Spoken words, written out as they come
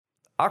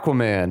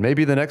Aquaman,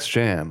 maybe the next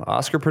jam.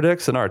 Oscar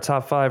predicts in our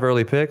top 5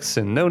 early picks,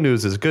 and no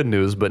news is good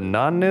news, but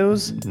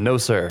non-news? No,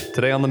 sir.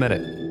 Today on The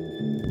Minute.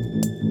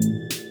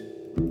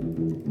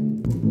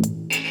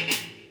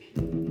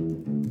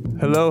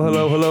 Hello,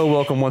 hello, hello.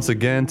 Welcome once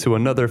again to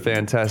another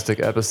fantastic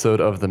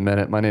episode of The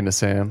Minute. My name is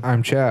Sam.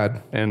 I'm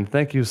Chad. And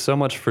thank you so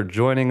much for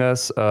joining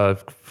us.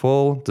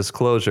 Full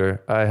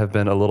disclosure, I have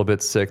been a little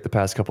bit sick the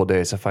past couple of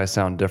days. If I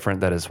sound different,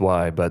 that is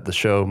why, but the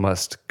show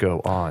must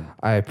go on.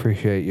 I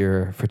appreciate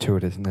your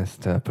fortuitousness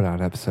to put out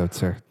an episode,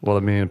 sir. Well,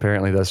 I mean,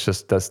 apparently that's the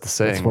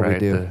saying, That's what right? we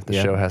do. The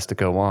show has to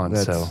go on.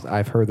 So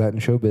I've heard that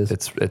in showbiz.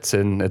 it's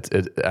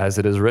as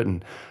it is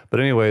written. But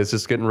anyways,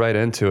 just getting right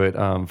into it.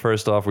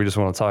 First off, we just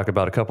want to talk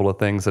about a couple of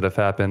things that have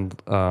happened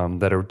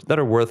that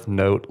are worth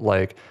note.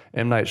 Like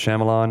M. Night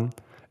Shyamalan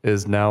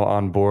is now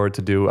on board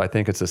to do, I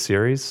think it's a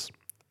series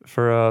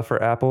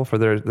for Apple for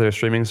their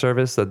streaming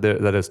service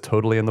that is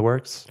totally in the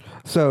works.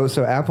 So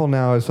Apple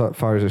now, as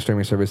far as their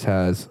streaming service,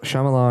 has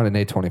Shyamalan and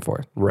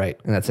A24. Right.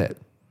 And that's it.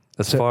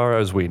 As far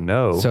as we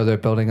know. So they're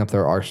building up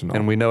their arsenal.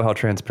 And we know how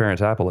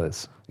transparent Apple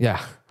is.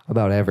 Yeah.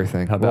 About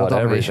everything. About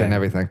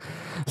everything.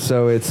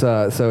 So it's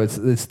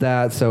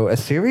that. So a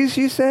series,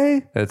 you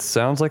say? It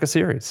sounds like a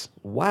series.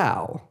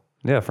 Wow.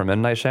 Yeah, from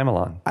M. Night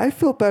Shyamalan. I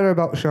feel better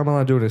about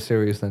Shyamalan doing a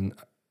series than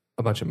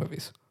a bunch of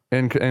movies.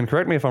 And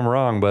correct me if I'm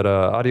wrong, but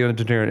audio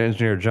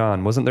engineer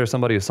John, wasn't there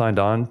somebody who signed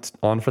on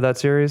for that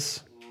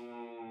series?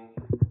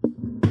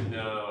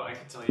 No, I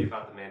can tell you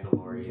about The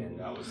Mandalorian.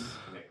 That was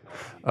Nick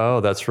Nolte.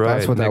 Oh, that's right.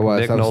 That's what that was.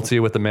 Nick That was Nolte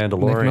with The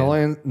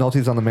Mandalorian. Nick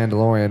Nolte's on The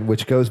Mandalorian,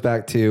 which goes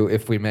back to,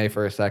 if we may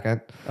for a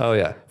second, Oh,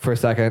 yeah.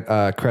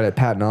 credit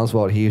Patton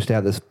Oswalt. He used to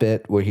have this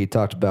bit where he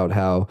talked about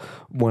how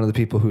one of the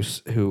people who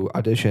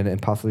auditioned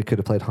and possibly could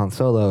have played Han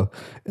Solo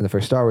in the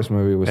first Star Wars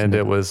movie was And Nick,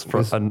 it was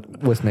was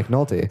Nick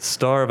Nolte.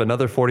 Star of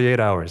Another 48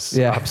 Hours.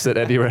 Yeah. Opposite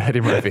Eddie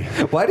Murphy.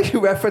 Why do you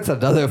reference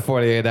another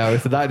 48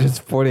 hours and not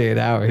just 48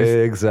 hours?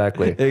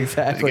 Exactly.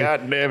 Exactly.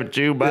 God damn it,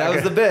 Chewbacca. That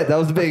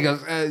was the bit. He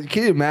goes,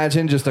 can you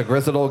imagine just a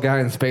grizzled old guy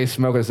in space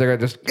smoking a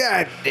cigarette? Just,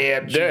 God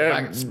damn,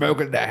 Chewbacca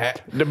smoking the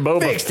hat. The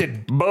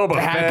Boba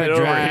Fett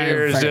over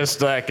here is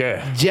just like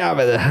a...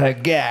 Jabba the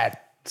Hutt. God.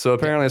 So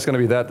apparently it's going to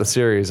be the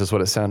series is what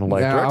it sounded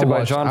like. Yeah, Directed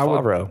by John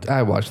Favreau.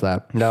 I watched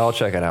that. No, I'll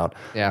check it out.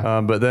 Yeah.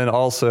 But then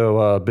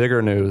also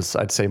bigger news,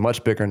 I'd say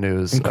much bigger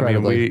news.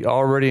 Incredibly. I mean, we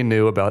already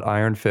knew about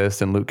Iron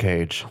Fist and Luke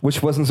Cage.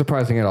 Which wasn't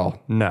surprising at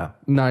all. No.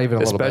 Not even a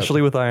little bit.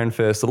 Especially with Iron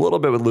Fist, a little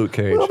bit with Luke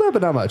Cage. A little bit,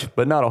 but not much.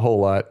 But not a whole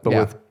lot. But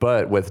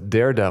Yeah. with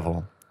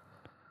Daredevil,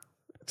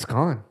 It's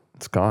gone.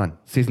 it's gone.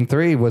 Season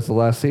 3 was the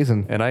last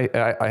season. And I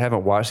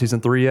haven't watched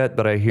season 3 yet,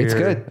 but I hear It's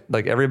good.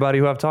 like everybody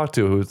who I've talked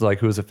to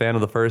who's a fan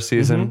of the first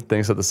season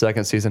thinks that the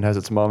second season has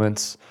its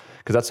moments,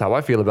 because that's how I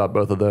feel about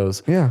both of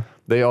those. Yeah.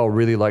 They all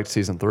really liked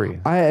season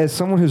 3. As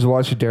someone who's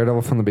watched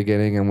Daredevil from the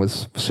beginning and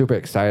was super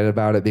excited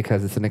about it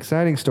because it's an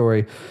exciting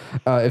story,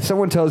 if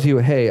someone tells you,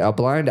 hey, a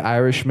blind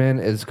Irishman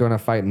is going to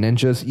fight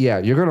ninjas, yeah,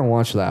 you're going to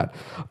watch that.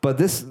 But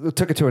this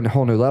took it to a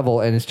whole new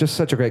level, and it's just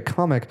such a great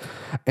comic.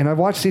 And I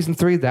watched season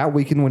 3 that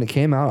weekend when it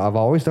came out. I've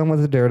always done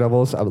with the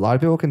Daredevils. A lot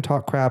of people can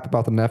talk crap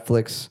about the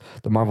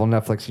Marvel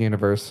Netflix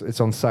universe, its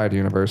own side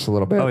universe a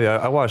little bit. Oh yeah,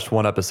 I watched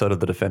one episode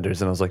of The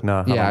Defenders and I was like,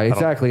 nah. Yeah,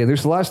 exactly. And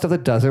there's a lot of stuff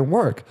that doesn't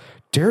work.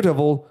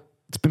 Daredevil,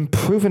 it's been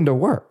proven to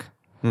work,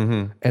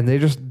 and they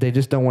just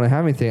don't want to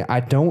have anything.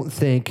 I don't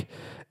think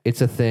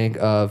it's a thing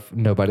of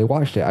nobody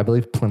watched it. I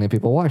believe plenty of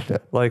people watched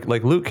it. Like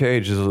Luke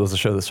Cage was a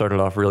show that started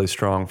off really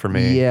strong for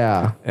me.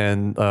 Yeah,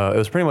 and it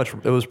was pretty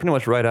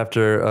much right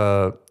after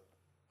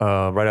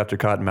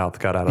Cottonmouth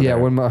got out of yeah.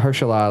 there. When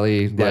Mahershala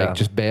Ali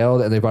just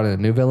bailed and they brought in a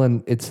new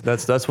villain, that's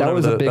one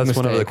of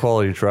the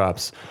quality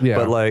drops. Yeah.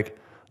 But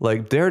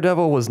like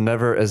Daredevil was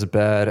never as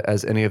bad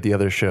as any of the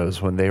other shows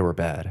when they were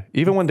bad.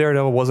 Even when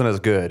Daredevil wasn't as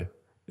good,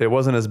 it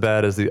wasn't as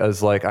bad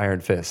as like Iron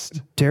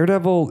Fist.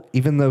 Daredevil,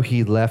 even though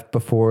he left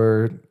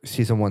before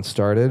season 1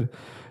 started,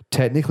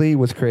 technically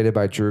was created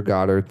by Drew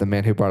Goddard, the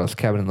man who brought us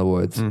Cabin in the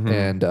Woods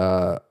and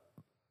the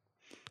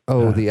El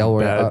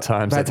Royale. Bad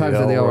Times at the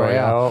El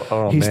Royale.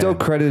 Oh, He's man. still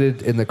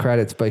credited in the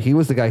credits, but he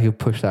was the guy who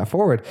pushed that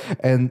forward.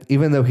 And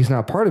even though he's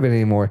not part of it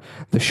anymore,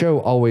 the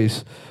show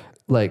always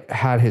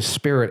had his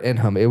spirit in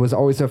him. It was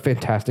always a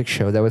fantastic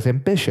show that was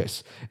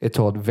ambitious. It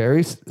told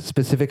very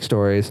specific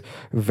stories,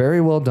 very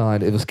well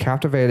done. It was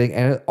captivating,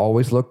 and it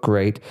always looked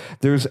great.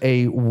 There's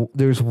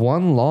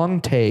one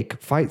long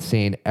take fight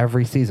scene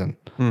every season,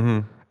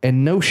 and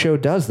no show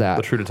does that.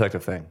 The True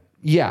Detective thing.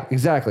 Yeah,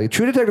 exactly.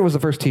 True Detective was the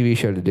first TV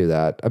show to do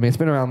that. I mean, it's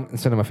been around in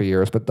cinema for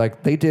years, but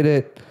they did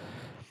it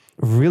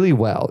really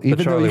well, even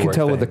though Charlie you can Worth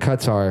tell what the thing.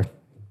 cuts are,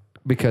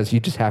 because you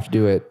just have to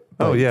do it.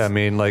 Oh yeah, I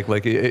mean, that's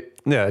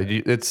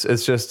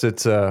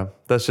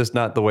just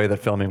not the way that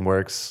filming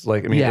works.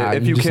 Like, I mean, Yeah,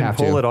 if you you just can have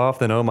pull to. it off,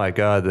 then oh my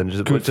god, then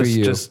Good for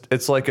you.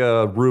 it's like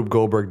a Rube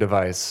Goldberg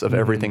device of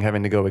everything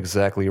having to go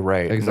exactly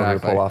right in order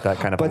to pull off that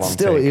kind of. But a long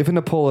still, take. even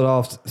to pull it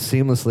off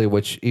seamlessly,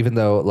 which even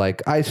though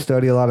I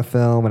study a lot of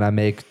film and I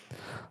make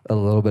a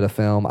little bit of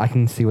film. I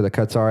can see where the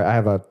cuts are. I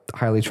have a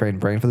highly trained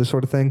brain for this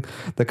sort of thing.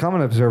 The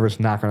common observer is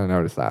not going to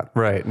notice that.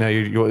 Right. Now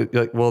you're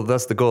like, well,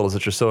 that's the goal, is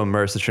that you're so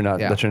immersed that you're not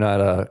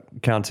Yeah.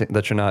 counting,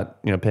 that you're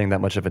not paying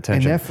that much of And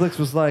attention. Netflix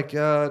was like,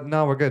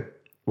 no, we're good.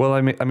 Well,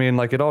 I mean,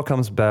 like, it all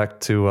comes back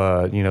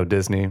to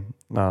Disney.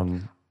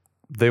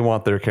 They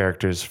want their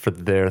characters for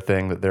their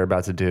thing that they're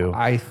about to do.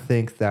 I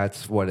think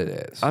that's what it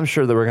is. I'm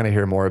sure that we're going to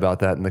hear more about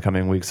that in the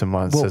coming weeks and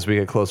months as we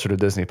get closer to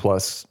Disney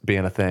Plus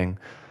being a thing.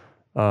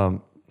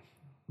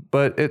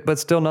 But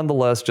still,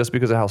 nonetheless, just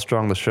because of how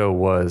strong the show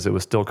was, it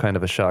was still kind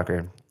of a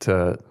shocker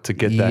to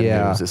get that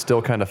news. It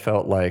still kind of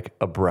felt like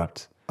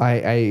abrupt.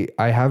 I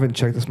haven't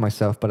checked this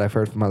myself, but I've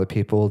heard from other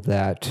people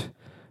that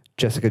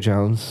Jessica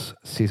Jones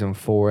season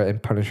 4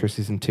 and Punisher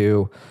season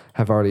 2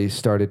 have already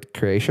started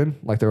creation,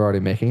 like they're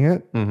already making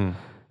it. Mm-hmm.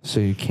 So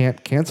you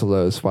can't cancel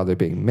those while they're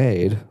being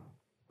made.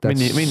 I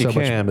mean, you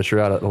can, but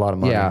you're out a lot of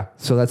money. Yeah,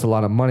 so that's a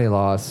lot of money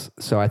loss.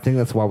 So I think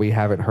that's why we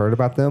haven't heard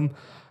about them.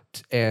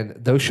 And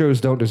those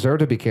shows don't deserve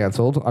to be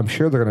canceled. I'm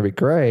sure they're going to be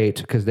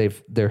great because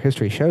their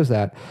history shows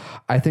that.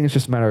 I think it's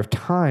just a matter of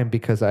time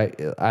because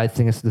I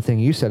think it's the thing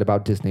you said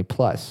about Disney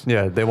Plus.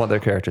 Yeah, they want their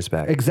characters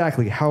back.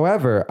 Exactly.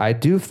 However, I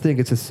do think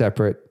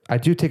I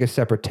do take a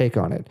separate take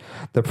on it.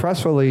 The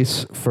press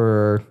release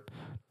for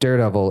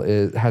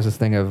Daredevil has this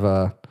thing of,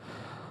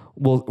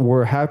 well,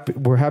 we're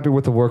happy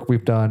with the work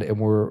we've done, and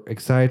we're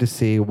excited to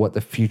see what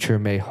the future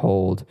may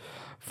hold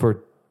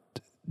for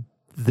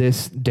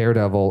this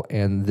Daredevil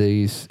and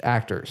these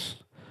actors,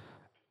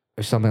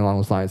 or something along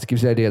those lines. It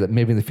gives you the idea that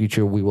maybe in the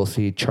future we will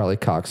see Charlie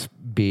Cox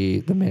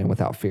be the Man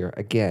Without Fear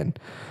again.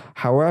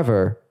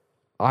 However,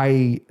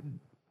 I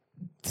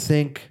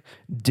think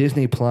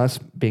Disney Plus,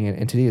 being an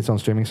entity, its own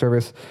streaming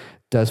service,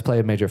 does play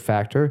a major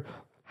factor,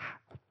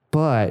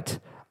 but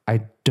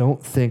I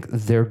don't think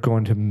they're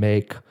going to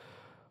make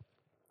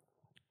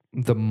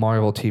the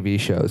Marvel TV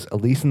shows,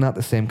 at least not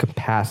the same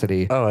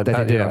capacity that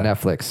they did on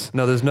Netflix.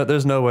 No,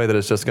 there's no way that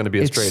it's just going to be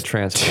a straight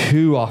transfer.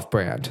 Too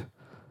off-brand.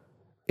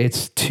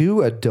 It's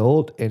too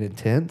adult and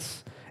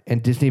intense,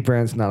 and Disney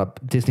Plus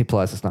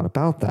is not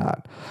about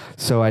that.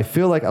 So I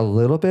feel like a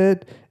little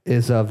bit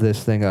is of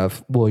this thing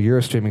of, well, you're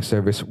a streaming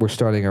service, we're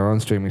starting our own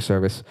streaming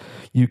service.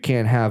 You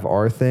can't have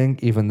our thing,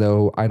 even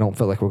though I don't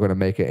feel like we're going to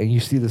make it. And you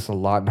see this a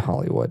lot in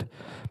Hollywood.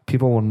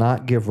 People will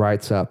not give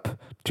rights up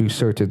to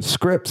certain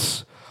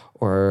scripts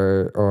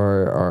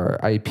or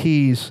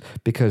IPs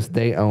because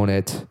they own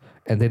it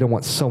and they don't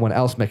want someone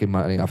else making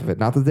money off of it.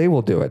 Not that they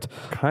will do it.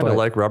 Kind of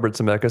like Robert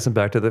Zemeckis and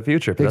Back to the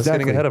Future, but that's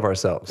getting ahead of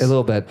ourselves. A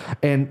little bit.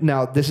 And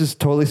now this is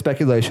totally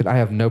speculation. I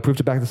have no proof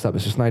to back this up.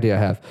 It's just an idea I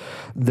have.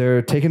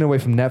 They're taking it away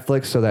from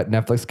Netflix so that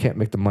Netflix can't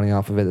make the money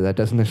off of it. That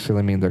doesn't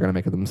necessarily mean they're going to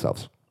make it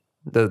themselves.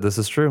 This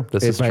is true.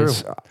 This is true.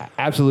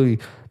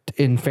 Absolutely.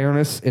 In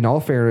all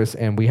fairness,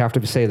 and we have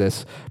to say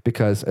this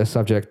because a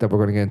subject that we're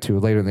going to get into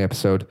later in the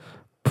episode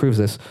proves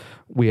this,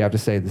 we have to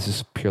say this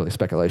is purely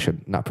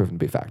speculation, not proven to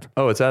be fact.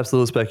 Oh, it's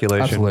absolute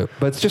speculation. Absolute.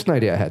 But it's just an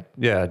idea I had.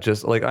 Yeah,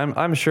 just like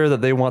I'm sure that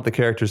they want the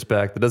characters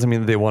back. That doesn't mean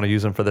that they want to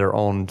use them for their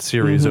own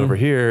series over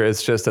here.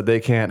 It's just that they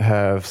can't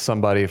have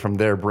somebody from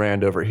their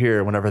brand over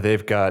here whenever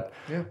they've got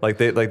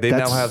they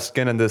now have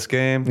skin in this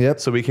game. Yep.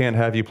 So we can't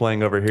have you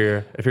playing over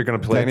here. If you're going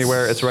to play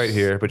anywhere, it's right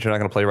here, but you're not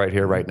going to play right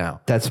here right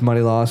now. That's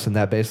money loss, and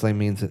that basically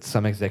means that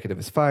some executive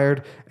is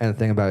fired. And the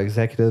thing about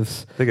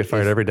executives, They get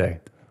fired every day.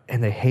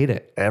 And they hate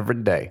it. Every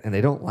day. And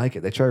they don't like it.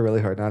 They try really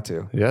hard not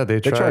to. Yeah, they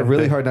try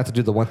really hard not to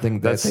do the one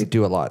thing that they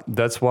do a lot.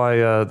 That's why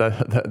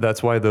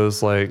that's why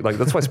those like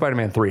that's why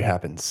Spider-Man 3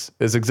 happens.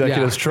 Is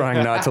executives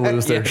trying not to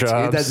lose their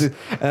jobs.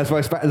 That's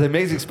why the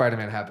Amazing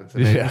Spider-Man happens.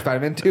 The Amazing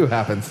Spider-Man 2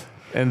 happens.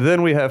 And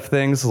then we have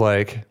things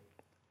like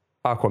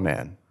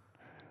Aquaman.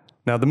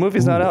 Now the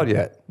movie's not out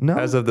yet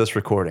as of this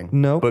recording.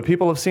 No. But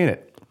people have seen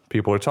it.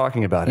 People are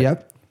talking about it.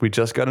 Yep. We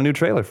just got a new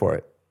trailer for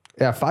it.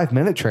 Yeah,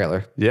 5-minute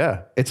trailer.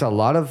 Yeah. It's a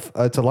lot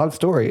of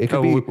story. It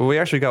could be. We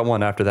actually got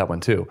one after that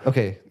one too.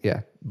 Okay,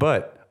 yeah.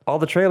 But all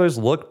the trailers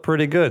look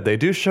pretty good. They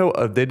do show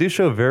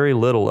very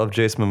little of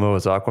Jason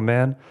Momoa's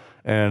Aquaman,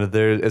 and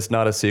it's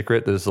not a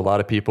secret. There's a lot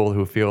of people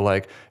who feel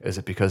like, is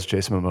it because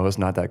Jason Momoa is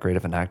not that great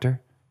of an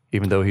actor,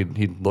 even though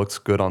he looks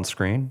good on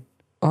screen?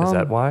 Is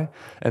that why?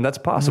 And that's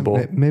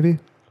possible. Maybe.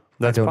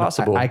 That's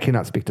possible. I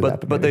cannot speak to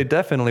that. But they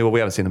definitely, we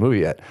haven't seen the movie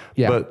yet.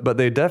 Yeah. But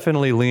they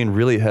definitely lean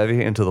really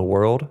heavy into the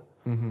world.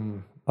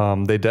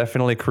 Mm-hmm. They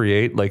definitely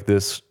create like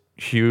this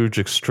huge,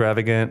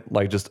 extravagant,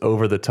 like just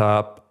over the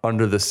top,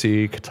 under the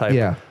sea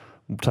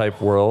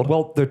type world.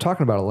 Well, they're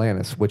talking about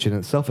Atlantis, which in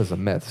itself is a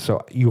myth.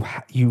 So you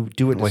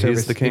do it. Well,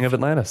 he's the king of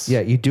Atlantis.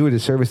 Yeah, you do it a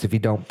service if you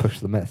don't push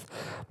the myth.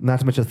 Not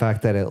to mention the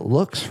fact that it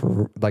looks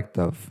like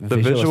the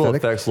visual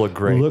effects look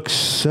great. Looks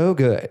so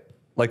good.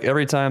 Like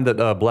every time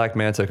that Black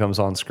Manta comes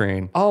on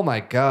screen. Oh my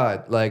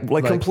God. Like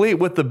complete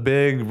with the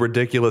big,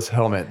 ridiculous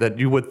helmet that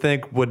you would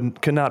think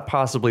cannot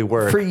possibly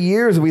work. For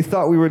years, we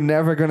thought we were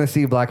never going to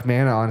see Black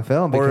Manta on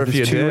film because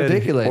it's too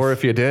ridiculous. Or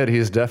if you did,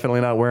 he's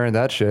definitely not wearing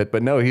that shit.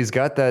 But no, he's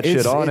got that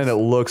shit on and it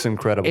looks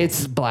incredible.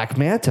 It's Black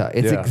Manta.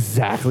 It's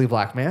exactly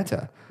Black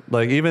Manta.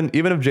 Like even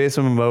if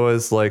Jason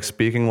Momoa's like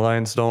speaking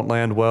lines don't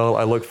land well,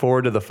 I look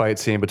forward to the fight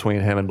scene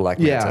between him and Black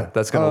Manta. Yeah,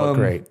 That's gonna look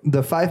great.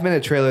 The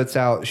 5-minute trailer that's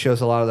out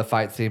shows a lot of the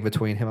fight scene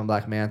between him and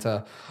Black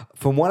Manta.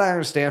 From what I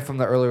understand from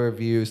the early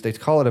reviews, they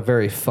call it a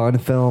very fun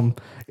film.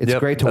 It's Yep,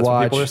 great to that's what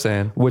watch. people are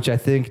saying. Which I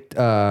think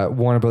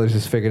Warner Brothers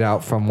has figured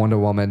out from Wonder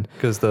Woman.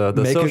 Because the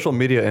Make it- social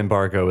media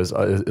embargo is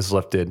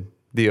lifted.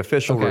 The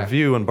official Okay.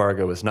 review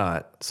embargo is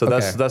not. So Okay.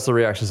 that's the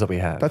reactions that we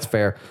have. That's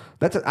fair.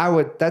 That's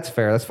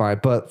fair. That's fine.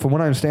 But from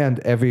what I understand,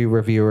 every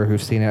reviewer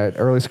who's seen it at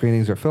early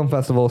screenings or film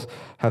festivals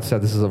have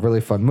said this is a really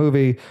fun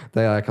movie.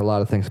 They like a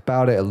lot of things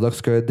about it. It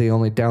looks good. The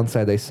only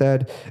downside they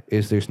said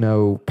is there's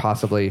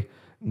possibly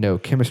no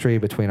chemistry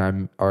between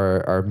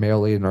our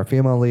male lead and our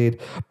female lead.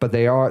 But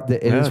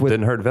it is with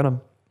didn't hurt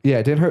Venom. yeah,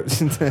 it didn't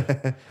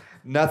hurt.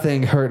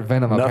 Nothing hurt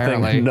Venom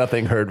apparently.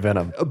 Nothing hurt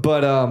Venom.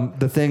 But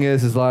the thing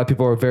is a lot of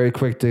people are very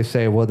quick to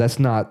say, well, that's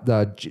not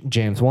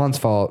James Wan's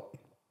fault.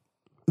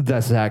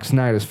 That's Zack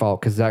Snyder's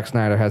fault because Zack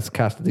Snyder has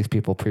casted these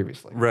people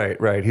previously.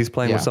 Right. He's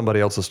playing with Yeah.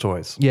 somebody else's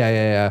toys.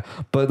 Yeah.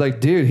 But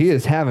like, dude, he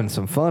is having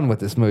some fun with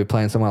this movie,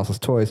 playing someone else's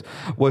toys.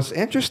 What's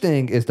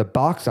interesting is the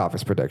box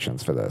office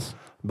predictions for this.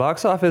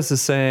 Box office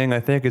is saying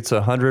I think it's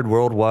 100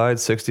 worldwide,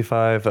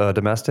 65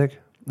 domestic.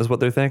 Is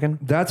what they're thinking.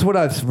 That's what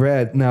I've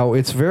read. Now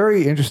it's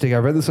very interesting. I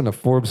read this in a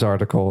Forbes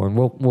article, and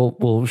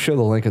we'll show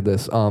the link of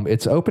this.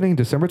 It's opening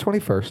December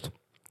 21st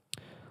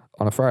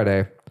on a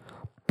Friday,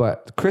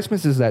 but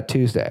Christmas is that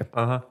Tuesday.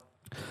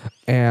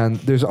 And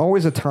there's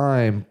always a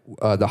time,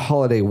 the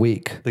holiday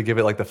week. They give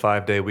it like the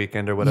 5-day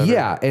weekend or whatever.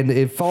 Yeah, and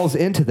it falls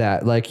into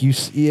that. Like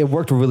it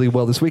worked really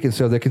well this weekend,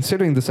 so they're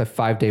considering this a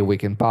 5-day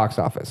weekend box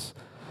office.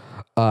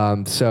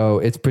 So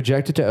it's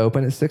projected to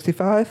open at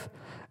 65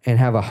 and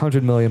have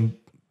 100 million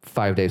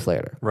 5 days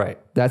later. Right.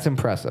 That's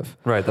impressive.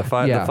 Right. The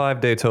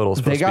 5-day total is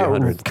They supposed to be got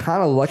 100.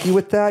 kind of lucky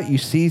with that. You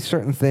see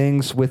certain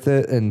things with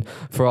it, and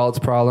for all its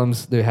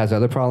problems, it has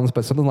other problems.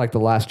 But something like The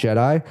Last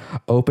Jedi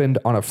opened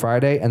on a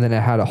Friday, and then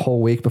it had a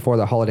whole week before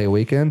the holiday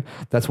weekend.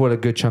 That's what a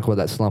good chunk of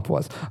that slump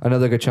was.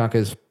 Another good chunk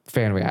is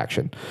fan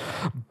reaction.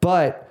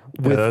 But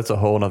Yeah, that's a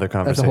whole nother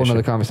conversation. that's a whole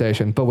nother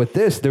conversation. But with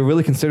this, they're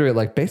really considering it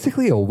like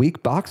basically a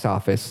week box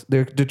office.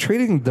 They're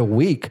treating the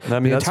week,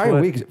 I mean, the that's entire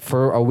what- week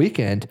for a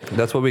weekend.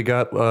 That's what we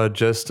got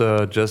just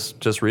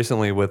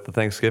recently with the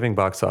Thanksgiving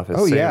box office.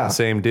 Oh, same, yeah.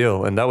 Same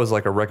deal. And that was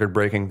like a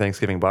record-breaking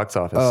Thanksgiving box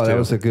office, Oh, too. that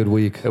was a good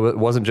week. It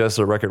wasn't just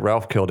a Wreck-It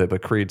Ralph killed it,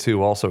 but Creed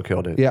 2 also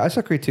killed it. Yeah, I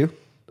saw Creed 2.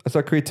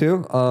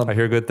 I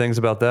hear good things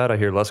about that. I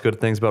hear less good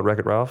things about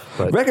Wreck-It Ralph.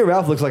 But Wreck-It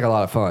Ralph looks like a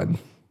lot of fun.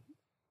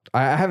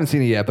 I haven't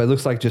seen it yet, but it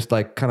looks like just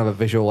like kind of a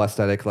visual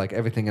aesthetic, like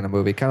everything in a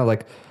movie. Kind of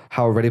like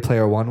how Ready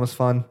Player One was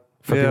fun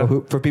for Yeah.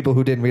 people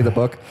who didn't read the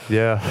book.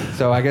 yeah,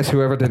 So I guess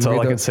whoever didn't That's all read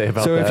I the, can say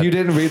about so if that. you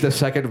didn't read the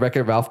second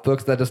Wreck-It Ralph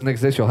book that doesn't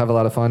exist, you'll have a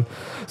lot of fun.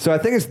 So I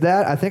think it's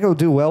that. I think it'll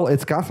do well.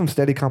 It's got some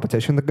steady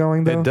competition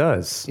going though. it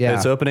does. Yeah.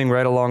 It's opening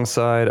right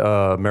alongside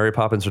Mary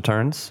Poppins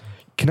Returns.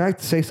 Can I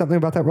say something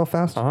about that real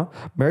fast?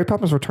 Mary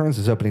Poppins Returns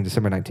is opening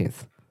December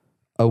 19th,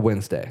 a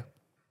Wednesday.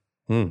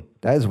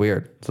 That is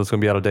weird. So it's going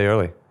to be out a day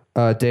early.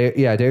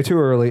 Day or two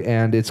early,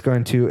 and it's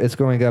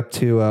going up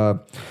to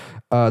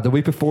the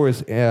week before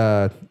is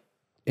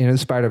Into the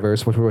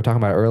Spider-Verse, which we were talking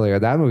about earlier.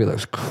 That movie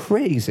looks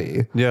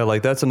crazy. Yeah,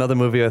 like that's another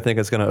movie I think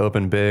is going to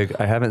open big.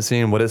 I haven't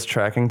seen what it's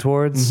tracking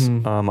towards.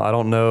 I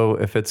don't know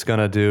if it's going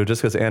to do,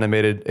 just because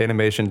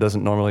animation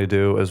doesn't normally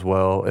do as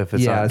well. If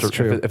it's Yeah, not, that's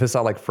true. If it's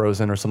not like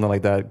Frozen or something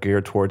like that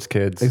geared towards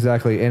kids.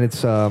 Exactly, and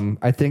it's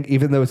I think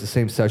even though it's the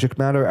same subject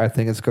matter, I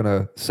think it's going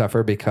to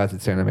suffer because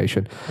it's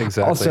animation.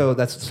 Exactly. Also,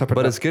 that's separate.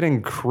 But it's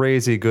getting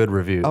crazy good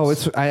reviews. oh,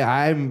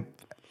 I'm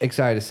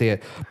excited to see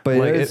it, but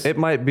like it's, it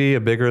might be a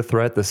bigger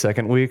threat the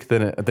second week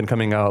than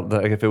coming out,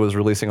 like if it was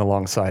releasing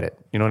alongside it.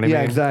 You know what I mean?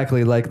 yeah,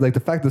 exactly. Like the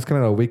fact that it's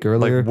coming out a week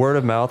earlier. Like word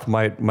of mouth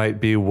might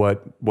be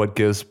what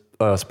gives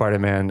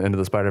Spider-Man Into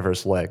the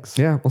Spider-Verse legs.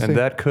 Yeah, we'll and see.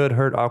 that could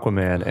hurt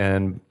Aquaman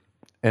and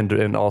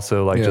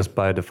also like Yeah. just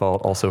by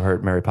default also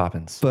hurt Mary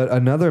Poppins. But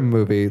another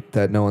movie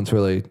that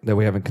that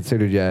we haven't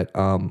considered yet,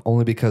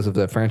 only because of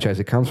the franchise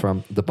it comes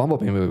from, the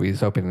Bumblebee movie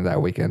is opening that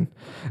weekend.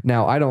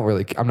 Now, I'm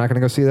not going to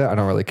go see that. I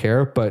don't really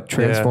care, but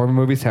Transformer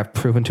movies have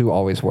proven to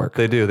always work.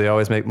 They do. They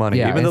always make money.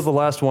 Yeah, Even though it's- the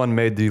last one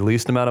made the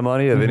least amount of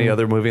money of any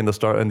other movie in the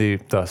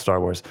Star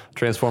Wars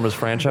Transformers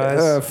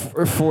franchise.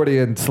 40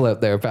 and slip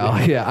there, pal.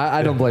 Yeah,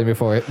 I don't blame you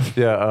for it.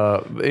 Yeah,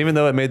 even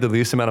though it made the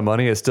least amount of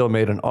money, it still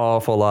made an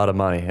awful lot of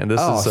money. And this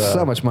Oh, is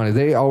so much money.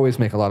 They always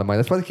make a lot of money.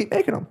 That's why they keep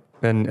making them.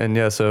 and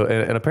yeah, so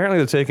and apparently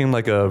they're taking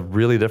like a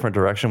really different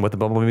direction with the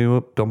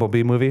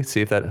Bumblebee movie.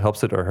 See if that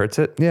helps it or hurts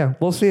it. Yeah,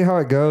 we'll see how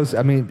it goes.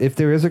 I mean, if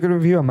there is a good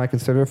review, I might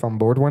consider if I'm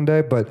bored one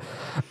day. But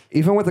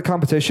even with the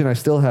competition, I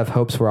still have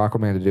hopes for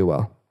Aquaman to do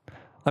well.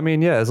 I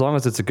mean, yeah, as long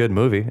as it's a good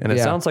movie, and it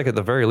Yeah. sounds like at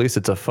the very least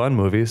it's a fun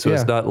movie. So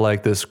it's Yeah. not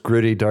like this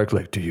gritty, dark.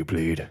 Like, do you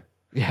bleed?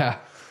 Yeah.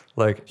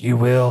 Like, You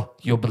will.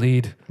 You'll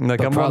bleed. Like,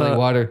 but I'm probably gonna-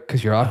 water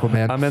because you're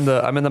Aquaman. I'm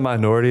in the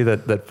minority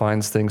that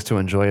finds things to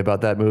enjoy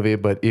about that movie,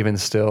 but even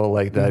still,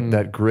 like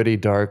that gritty,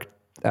 dark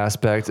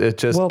aspect, it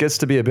just Well, gets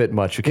to be a bit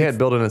much. You can't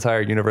build an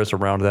entire universe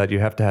around that. You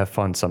have to have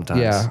fun sometimes.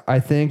 Yeah,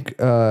 I think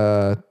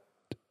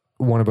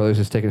Warner Brothers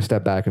has taken a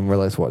step back and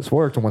realized what's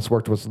worked, and what's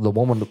worked was the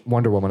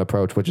Wonder Woman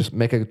approach, which is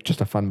make it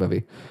just a fun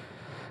movie.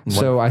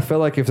 So I feel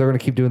like if they're going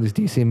to keep doing these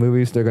DC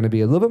movies, they're going to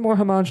be a little bit more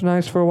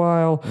homogenized for a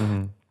while.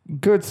 Mm-hmm.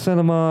 Good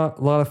cinema,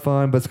 a lot of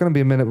fun, but it's going to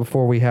be a minute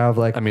before we have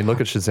like. I mean,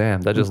 look at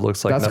Shazam. That just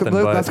looks like That's nothing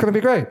gonna, but. that's going to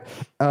be great,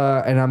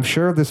 and I'm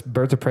sure this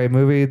Birds of Prey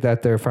movie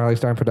that they're finally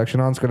starting production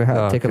on is going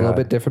to take a little God.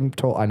 bit different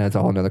toll. I know it's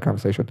a whole another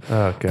conversation.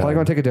 Oh, God. Probably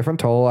going to take a different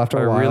toll after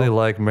I a while. really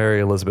like Mary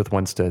Elizabeth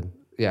Winstead.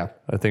 Yeah,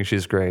 I think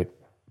she's great,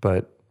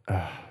 but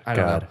I don't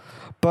God. know.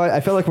 But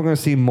I feel like we're going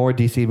to see more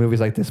DC movies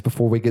like this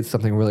before we get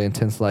something really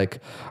intense,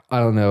 like, I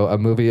don't know, a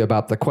movie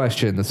about The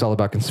Question that's all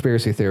about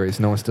conspiracy theories.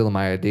 No one's stealing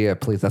my idea.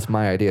 Please, that's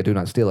my idea. Do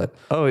not steal it.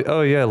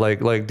 Oh yeah, like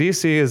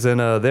DC is in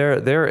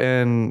they're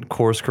in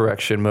course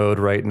correction mode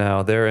right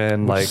now. They're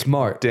in like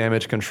Smart.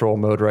 damage control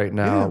mode right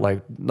now.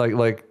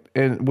 Like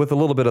and with a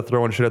little bit of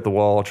throwing shit at the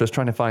wall, just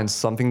trying to find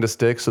something to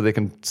stick so they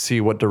can see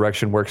what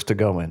direction works to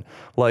go in.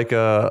 Like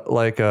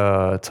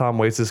Tom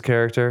Waits'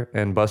 character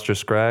in Buster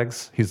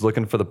Scruggs, he's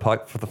looking for the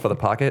for the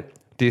pocket.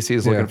 DC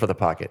is looking for the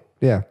pocket.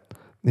 Yeah.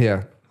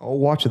 Yeah. I'll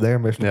watch it there,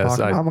 Mr. Yes,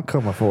 Pocket. I'm going to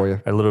come for you.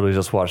 I literally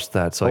just watched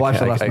that, so I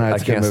watched it last night. I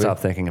It's a good can't movie. stop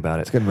thinking about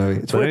it. It's a good movie.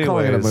 It's But weird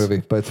calling it a anyways-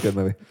 movie, but it's a good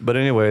movie. But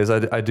anyways,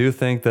 I do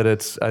think that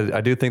I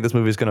do think this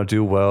movie is going to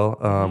do well.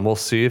 We'll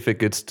see if it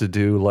gets to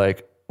do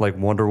like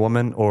Wonder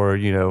Woman or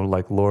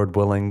like Lord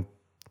willing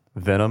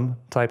Venom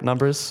type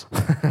numbers.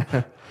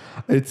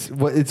 It's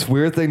a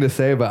weird thing to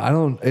say, but I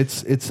don't.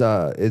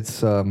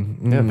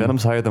 Yeah,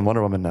 Venom's higher than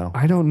Wonder Woman now.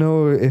 I don't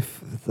know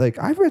if like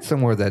I've read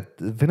somewhere that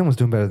Venom was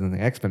doing better than the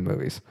X-Men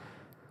movies.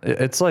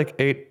 It's like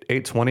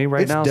 820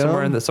 right now, dumb.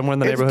 somewhere in the It's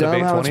neighborhood of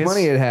dumb how much 820s.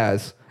 money it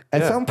has.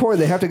 At Yeah. some point,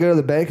 they have to go to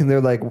the bank and they're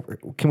like,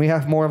 "Can we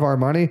have more of our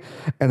money?"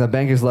 And the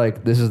bank is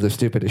like, "This is the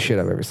stupidest shit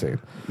I've ever seen."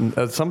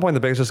 At some point, the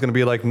bank's just going to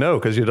be like, no,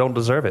 because you don't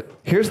deserve it.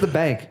 Here's the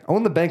bank.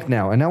 Own the bank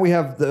now, and now we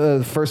have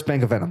the first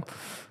bank of Venom.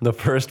 The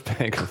first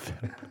bank of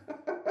Venom.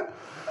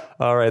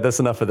 All right, that's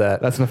enough of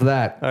that. That's enough of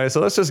that. All right,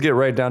 so let's just get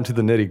right down to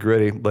the nitty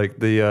gritty. Like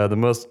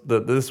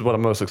this is what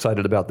I'm most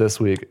excited about this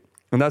week,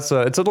 and that's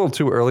it's a little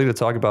too early to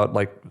talk about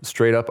like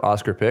straight up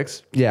Oscar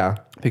picks Yeah.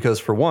 because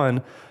for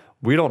one,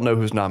 we don't know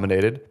who's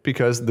nominated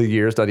because the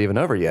year's not even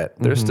over yet.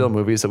 There's still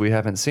movies that we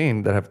haven't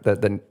seen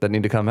that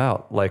need to come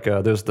out. Like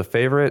there's The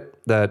Favorite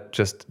that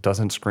just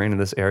doesn't screen in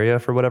this area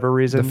for whatever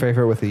reason. The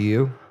favorite with a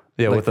U.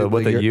 Yeah, with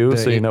a U,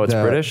 so you know it's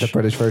British. The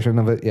British version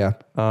of it, yeah.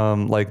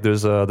 Like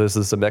there's the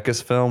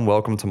Zemeckis film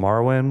Welcome to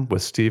Marwen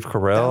with Steve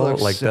Carell. That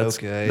looks Like so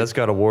good. that's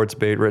got awards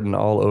bait written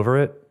all over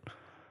it.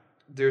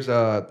 There's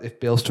If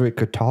Beale Street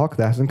Could Talk,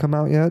 that hasn't come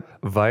out yet.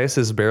 Vice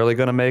is barely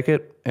going to make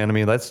it, and I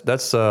mean that's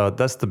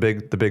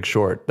the Big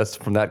Short. That's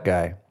from that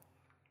guy,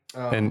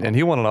 and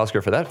he won an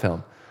Oscar for that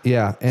film.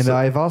 Yeah, and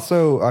I've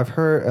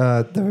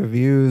heard the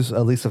reviews,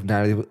 at least of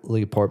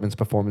Natalie Portman's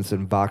performance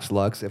in Vox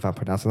Lux, if I'm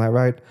pronouncing that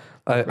right.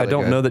 I Really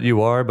don't good. know that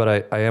you are,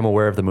 but I am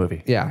aware of the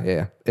movie.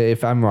 Yeah.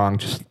 If I'm wrong,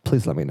 just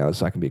please let me know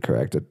so I can be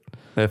corrected.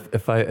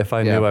 If I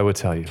Yeah. knew, I would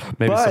tell you.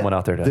 Maybe But someone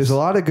out there does. There's a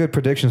lot of good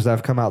predictions that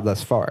have come out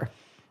thus far.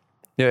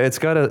 Yeah, it's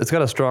got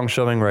a strong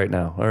showing right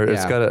now, or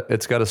Yeah.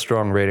 it's got a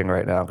strong rating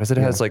right now because it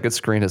has like it's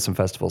screened at some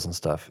festivals and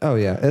stuff. Oh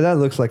yeah, and that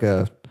looks like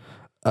a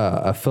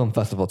film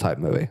festival type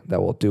movie that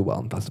will do well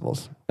in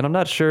festivals. And I'm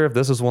not sure if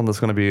this is one that's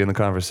going to be in the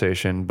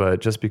conversation, but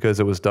just because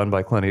it was done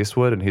by Clint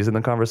Eastwood and he's in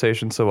the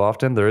conversation so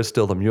often, there is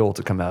still The Mule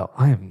to come out.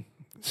 I am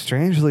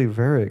strangely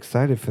very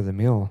excited for The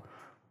Mule.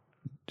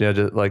 Yeah,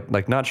 just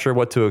like not sure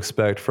what to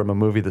expect from a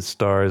movie that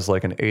stars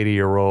like an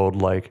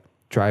 80-year-old like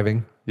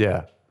Driving.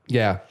 yeah.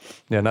 Yeah.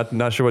 Yeah,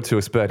 not sure what to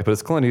expect, but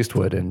it's Clint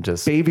Eastwood and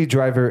just Baby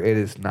Driver, it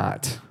is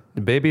not.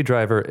 Baby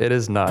Driver, it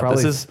is not.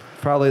 Probably, This is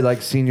probably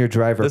like Senior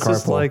Driver This carpool.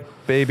 is like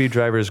Baby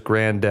Driver's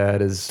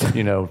granddad is,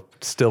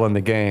 still in the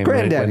game.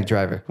 Granddaddy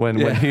Driver. When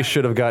he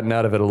should have gotten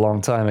out of it a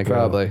long time ago.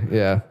 Probably,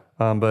 yeah.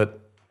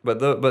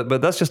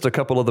 But that's just a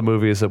couple of the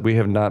movies that we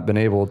have not been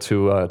able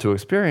to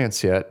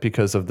experience yet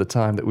because of the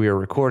time that we are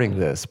recording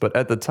this. But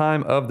at the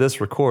time of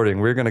this recording,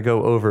 we're going to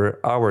go over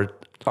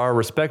our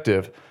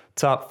respective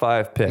top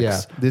 5 picks.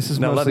 Yeah, this is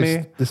now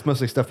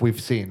mostly stuff we've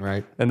seen,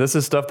 right? and this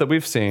is stuff that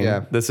we've seen.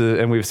 Yeah.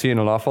 And we've seen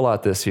an awful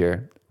lot this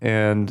year.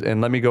 And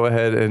let me go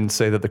ahead and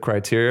say that the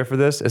criteria for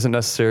this isn't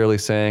necessarily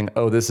saying,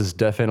 oh, this is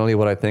definitely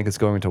what I think is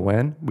going to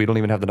win. We don't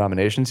even have the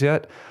nominations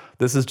yet.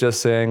 This is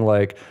just saying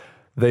like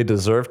they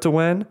deserve to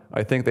win.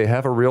 I think they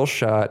have a real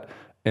shot,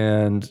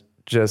 and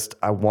just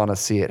I want to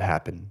see it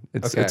happen.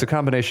 It's Okay. a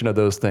combination of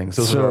those things.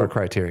 Those are our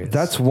criteria.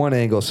 That's one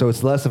angle. So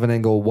it's less of an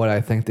angle what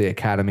I think the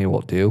Academy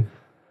will do.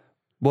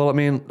 Well, I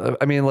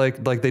mean,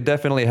 like they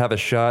definitely have a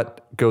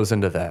shot goes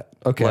into that.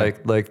 Okay.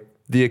 Like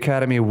the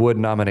Academy would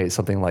nominate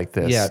something like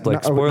this. Yeah,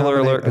 Like no- spoiler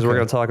nominate- alert, because we're okay.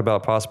 going to talk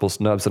about possible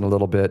snubs in a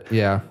little bit.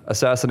 Yeah.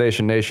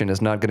 Assassination Nation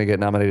is not going to get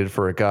nominated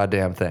for a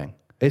goddamn thing.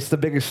 It's the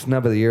biggest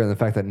snub of the year, and the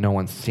fact that no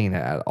one's seen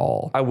it at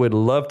all. I would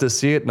love to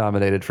see it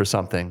nominated for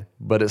something,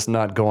 but it's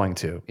not going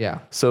to. Yeah.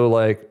 So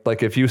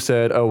like if you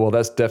said, oh well,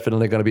 that's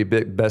definitely going to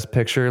be best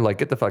picture, like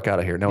get the fuck out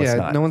of here. No, it's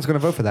not. No one's going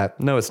to vote for that.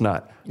 No, it's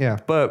not. Yeah.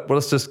 But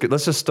let's just get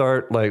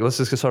started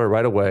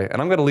right away.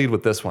 And I'm going to lead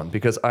with this one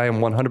because I am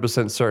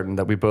 100% certain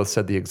that we both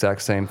said the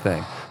exact same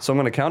thing. So I'm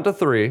going to count to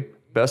 3.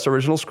 Best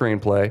original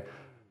screenplay,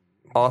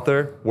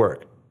 author,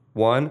 work.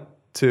 1,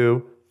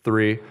 2,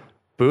 3.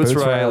 Boots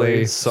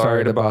Riley,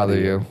 Sorry to Bother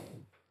You.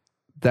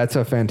 That's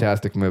a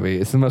fantastic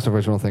movie. It's the most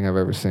original thing I've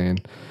ever seen.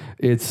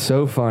 It's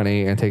so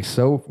funny and takes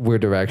so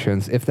weird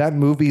directions. If that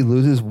movie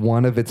loses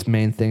one of its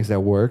main things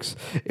that works,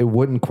 it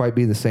wouldn't quite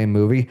be the same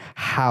movie.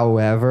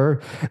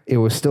 However, it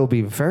would still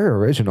be very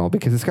original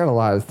because it's got a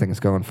lot of things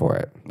going for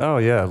it. Oh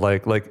yeah,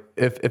 like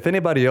if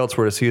anybody else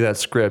were to see that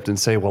script and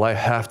say, "Well, I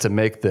have to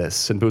make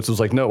this," and Boots was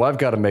like, "No, I've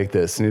got to make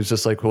this," and he was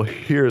just like, "Well,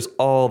 here's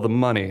all the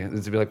money," and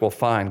he'd be like, "Well,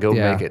 fine, go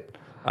make it."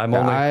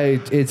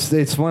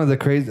 It's one of the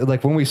crazy,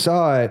 like when we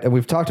saw it, and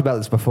we've talked about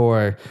this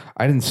before,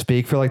 I didn't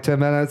speak for like 10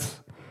 minutes.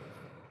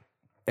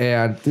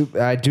 And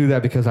I do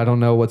that because I don't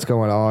know what's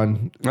going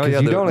on. Oh, yeah,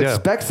 you don't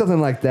expect something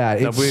like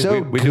that. It's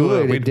good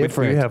and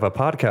different. We have a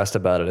podcast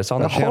about it. It's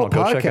on the channel. Whole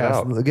go podcast. check it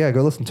out. Yeah,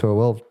 go listen to it.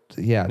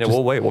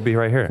 We'll wait. We'll be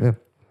right here.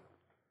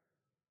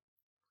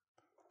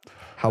 Yeah.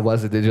 How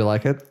was it? Did you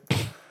like it?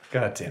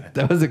 God damn it.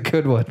 That was a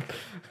good one.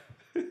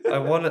 I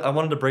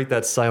wanted to break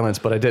that silence,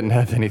 but I didn't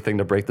have anything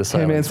to break the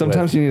silence. Hey man,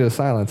 sometimes you need a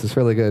silence. It's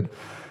really good.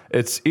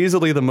 It's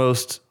easily the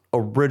most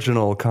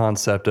original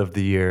concept of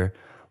the year.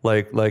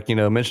 Like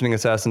mentioning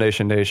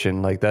Assassination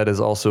Nation, like that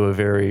is also a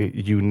very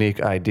unique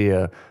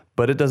idea,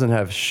 but it doesn't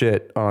have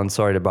shit on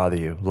Sorry to Bother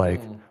You. Like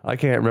I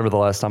can't remember the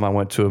last time I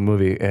went to a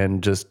movie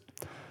and just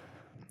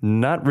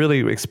not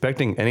really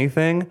expecting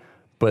anything,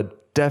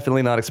 but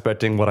definitely not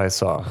expecting what I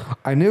saw.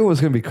 I knew it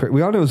was going to be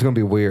we all knew it was going to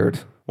be weird.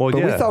 Well, but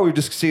yeah. we thought we were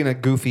just seeing a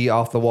goofy,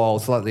 off the wall,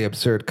 slightly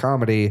absurd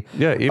comedy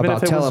even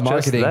about if it was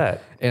telemarketing. just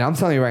that. And I'm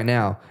telling you right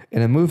now,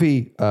 in a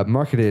movie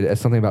marketed as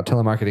something about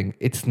telemarketing,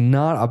 it's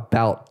not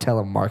about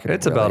telemarketing.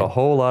 It's about a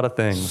whole lot of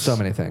things. So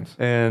many things.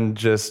 And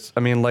just,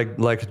 I mean,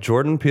 like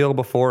Jordan Peele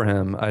before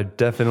him, I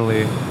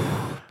definitely,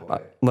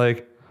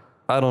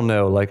 I don't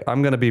know. Like,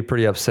 I'm going to be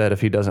pretty upset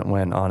if he doesn't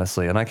win,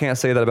 honestly. And I can't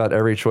say that about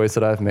every choice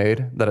that I've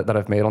made, that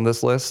I've made on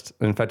this list.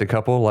 In fact, a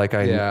couple, I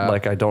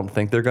don't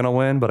think they're going to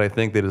win, but I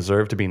think they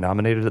deserve to be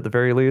nominated at the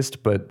very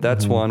least. But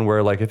that's one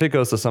where, like, if it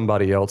goes to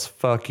somebody else,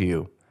 fuck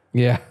you.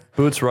 Yeah.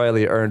 Boots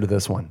Riley earned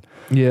this one.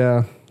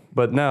 Yeah.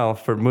 But now,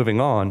 for moving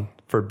on,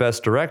 for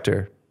Best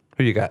Director,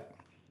 who you got?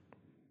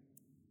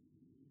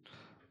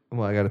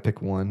 Well, I got to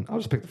pick one. I'll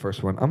just pick the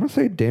first one. I'm going to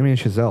say Damien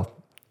Chazelle.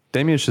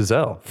 Damien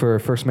Chazelle. For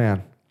First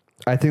Man.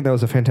 I think that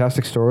was a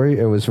fantastic story.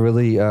 It was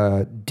really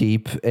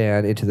deep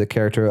and into the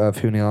character of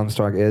who Neil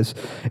Armstrong is.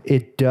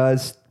 It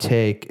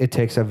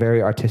takes a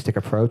very artistic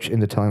approach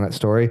into telling that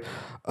story,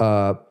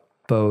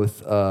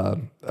 both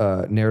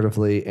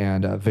narratively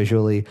and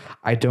visually.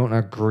 I don't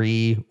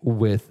agree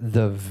with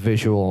the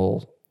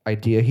visual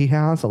idea he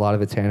has. A lot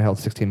of it's handheld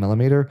 16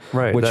 millimeter.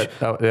 Right. Which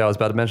I was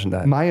about to mention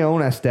that. my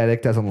own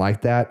aesthetic doesn't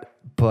like that.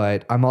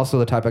 But I'm also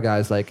the type of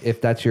guys like,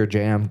 if that's your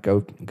jam,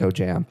 go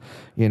jam,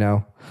 you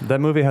know?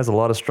 That movie has a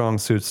lot of strong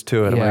suits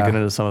to it. I'm going to get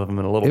into some of them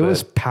in a little bit. It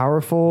was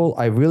powerful.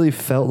 I really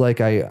felt like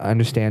I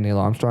understand Neil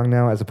Armstrong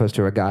now as opposed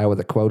to a guy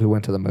with a quote who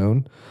went to the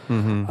moon.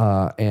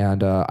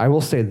 And I will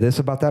say this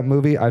about that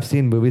movie. I've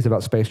seen movies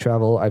about space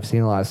travel. I've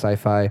seen a lot of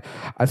sci-fi.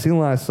 I've seen a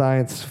lot of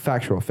science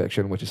factual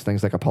fiction, which is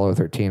things like Apollo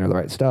 13 or The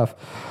Right Stuff,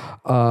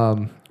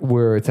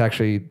 where it's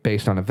actually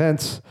based on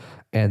events.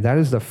 And that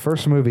is the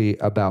first movie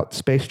about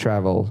space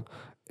travel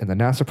in the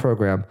NASA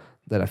program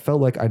that I felt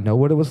like I know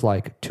what it was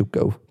like to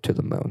go to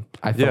the moon.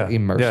 I felt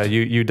immersed. Yeah,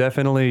 you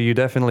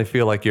definitely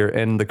feel like you're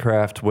in the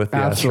craft with the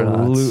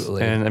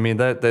astronauts. And I mean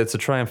that's a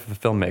triumph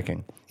of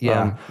filmmaking.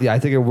 Yeah, I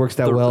think it works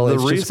that well.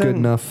 It's just good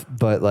enough,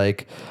 but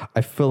like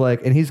I feel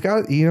like, and he's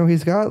got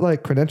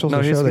like credentials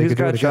to show that he could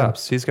do it again.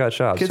 He's got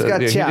chops. Kid's got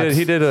chops.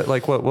 He did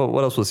like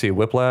what else was he?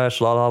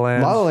 Whiplash, La La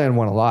Land. La La Land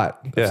won a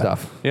lot of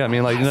stuff. Yeah, I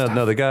mean like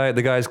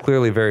the guy's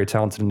clearly very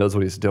talented and knows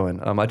what he's doing.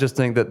 I just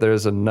think that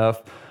there's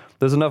enough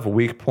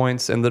weak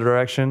points in the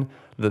direction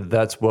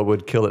that's what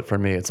would kill it for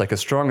me. It's like as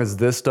strong as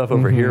this stuff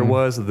over here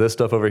was, this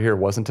stuff over here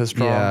wasn't as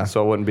strong,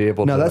 so I wouldn't be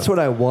able to. No, that's what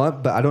I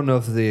want, but I don't know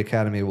if the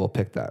Academy will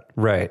pick that.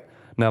 Right.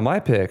 Now, my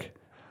pick,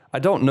 I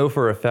don't know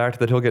for a fact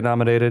that he'll get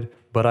nominated,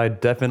 but I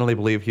definitely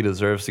believe he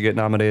deserves to get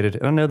nominated.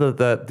 And I know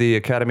that the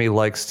Academy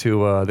likes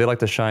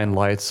to shine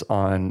lights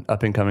on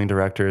up-and-coming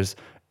directors,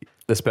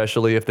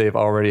 especially if they've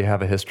already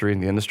have a history in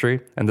the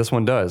industry. And this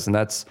one does, and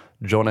that's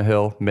Jonah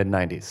Hill,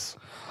 mid-90s.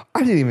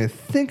 I didn't even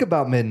think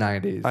about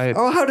mid-90s.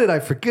 How did I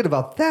forget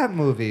about that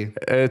movie?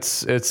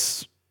 It's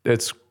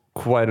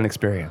quite an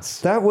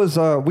experience. That was,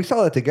 we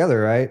saw that together,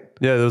 right?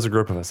 Yeah, there was a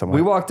group of us.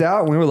 We walked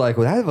out and we were like,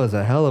 well, that was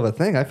a hell of a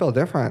thing. I felt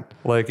different.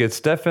 Like,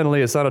 it's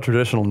not a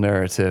traditional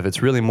narrative.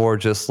 It's really more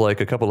just like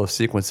a couple of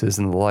sequences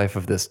in the life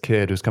of this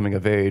kid who's coming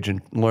of age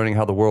and learning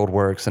how the world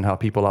works and how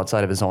people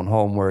outside of his own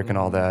home work and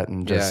all that.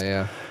 And just,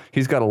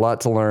 he's got a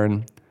lot to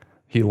learn.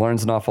 He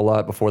learns an awful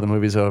lot before the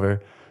movie's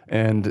over,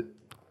 and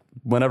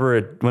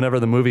whenever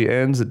the movie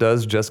ends, it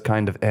does just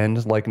kind of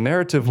end. Like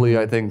narratively,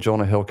 I think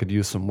Jonah Hill could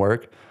use some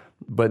work,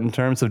 but in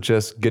terms of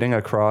just getting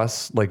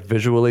across, like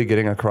visually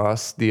getting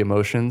across the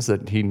emotions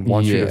that he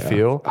wants you to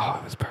feel, Oh,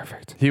 it was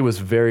perfect. he was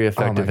very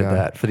effective at God.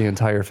 that for the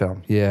entire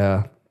film.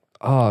 Yeah.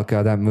 Oh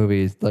god, that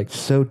movie is like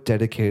so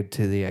dedicated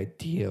to the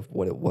idea of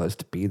what it was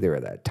to be there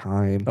at that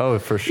time. Oh,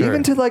 for sure.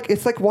 Even to like,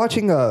 it's like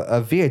watching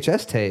a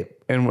VHS tape.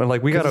 And we're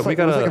like we got It was like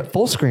a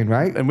full screen,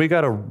 right? and we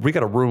got a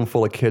room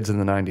full of kids in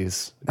the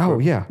 90s. Oh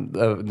yeah,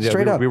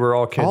 straight we, up. We were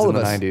all kids All in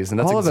of the us. 90s, and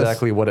that's All of us.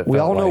 exactly what it felt We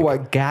all know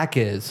like. what GAC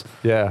is.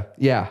 Yeah.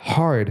 Yeah,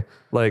 hard.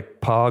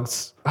 Like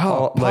Pogs.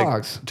 Oh, like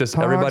Pogs. just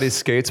Pogs. everybody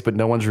skates, but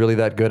no one's really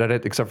that good at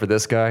it except for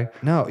this guy.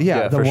 No,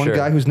 yeah, the for one sure.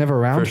 guy who's never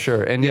around. For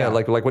sure. And yeah,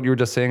 like what you were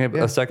just saying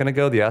a second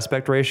ago, the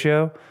aspect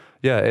ratio.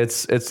 Yeah,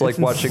 it's like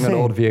watching an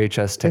insane. old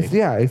VHS tape.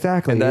 Yeah,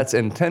 exactly. And that's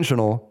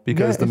intentional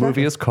because Yeah, the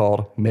movie exactly. is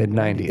called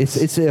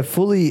mid-90s. It's a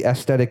fully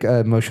aesthetic,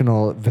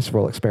 emotional,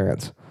 visceral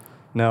experience.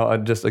 Now,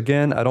 just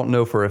again, I don't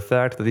know for a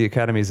fact that the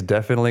Academy is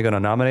definitely going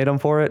to nominate him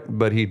for it,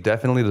 but he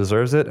definitely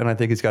deserves it, and I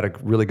think he's got a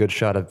really good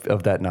shot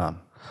of that nom.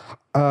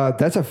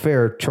 That's a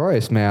fair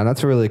choice, man.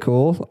 That's really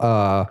cool.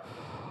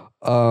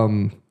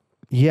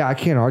 Yeah, I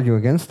can't argue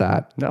against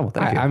that. No,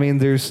 thank you. I mean,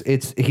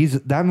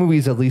 that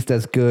movie's at least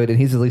as good, and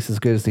he's at least as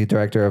good as the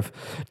director of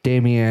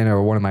Damien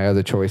or one of my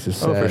other choices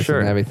says, For sure,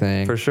 and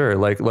everything. For sure,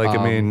 like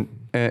I mean,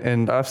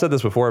 and I've said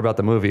this before about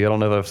the movie. I don't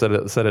know if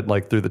I've said it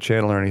like through the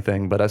channel or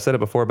anything, but I've said it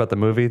before about the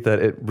movie that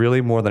it really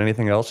more than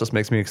anything else just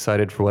makes me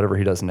excited for whatever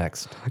he does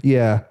next.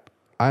 Yeah,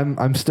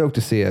 I'm stoked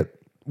to see it.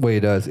 Way he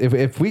does.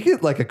 If we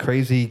get like a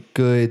crazy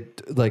good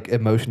like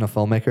emotional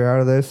filmmaker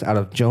out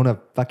of Jonah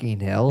fucking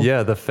Hill.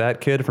 Yeah, the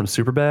fat kid from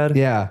Superbad.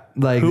 Yeah,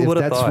 like Who if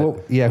would've that's thought?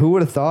 who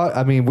would have thought?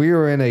 I mean, we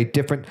were in a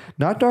different,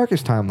 not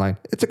darkest timeline.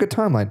 It's a good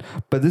timeline,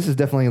 but this is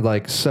definitely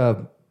like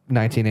sub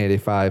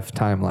 1985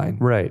 timeline.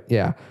 Right.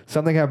 Yeah,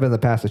 something happened in the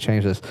past to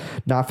change this.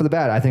 Not for the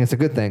bad. I think it's a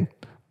good thing,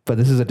 but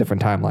this is a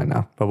different timeline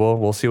now. But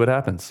we'll see what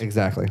happens.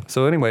 Exactly.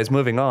 So, anyways,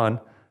 moving on.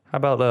 How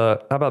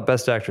about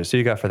Best Actress? Who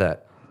you got for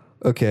that?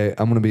 Okay,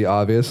 I'm gonna be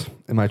obvious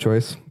in my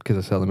choice because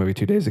I saw the movie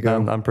 2 days ago.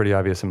 I'm pretty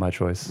obvious in my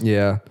choice.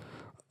 Yeah.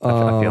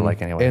 I feel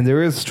like anyway. And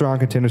there is strong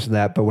contenders to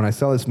that, but when I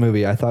saw this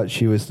movie, I thought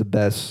she was the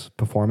best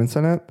performance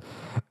in it,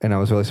 and I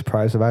was really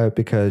surprised about it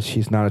because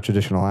she's not a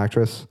traditional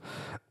actress,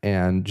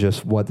 and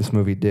just what this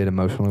movie did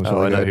emotionally was I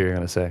really know good. who you're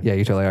gonna say. Yeah,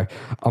 you totally are.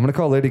 I'm gonna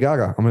call Lady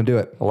Gaga. I'm gonna do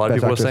it. A lot of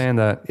Best people actress. are saying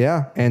that.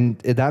 Yeah, and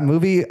that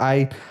movie,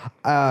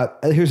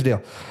 here's the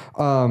deal.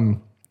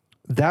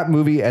 That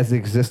movie, as it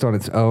exists on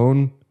its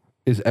own,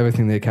 is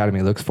everything the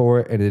Academy looks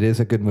for, and it is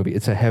a good movie.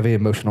 It's a heavy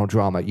emotional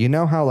drama. You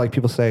know how like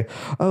people say,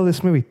 "Oh,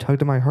 this movie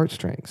tugged at my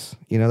heartstrings."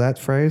 You know that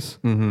phrase?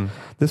 Mm-hmm.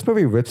 This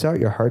movie rips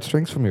out your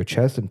heartstrings from your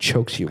chest and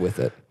chokes you with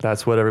it.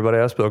 That's what everybody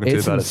I've spoken to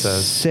It's about it says.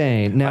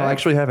 insane. Now, I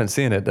actually haven't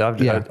seen it.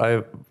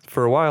 I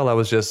for a while I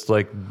was just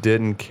like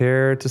didn't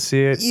care to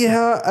see it.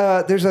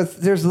 yeah, there's a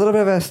little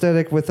bit of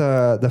aesthetic with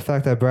the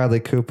fact that Bradley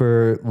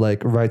Cooper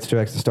like writes,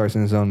 directs, and stars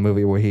in his own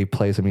movie where he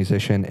plays a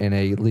musician and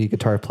a lead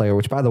guitar player.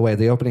 Which, by the way,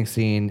 the opening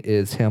scene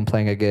is him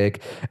playing a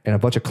gig and a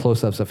bunch of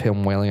close-ups of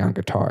him wailing on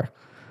guitar,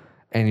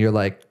 and you're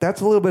like, that's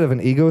a little bit of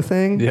an ego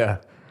thing. Yeah.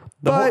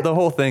 But- The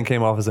whole thing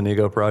came off as an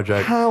ego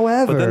project.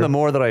 However- but then the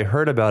more that I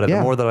heard about it, Yeah.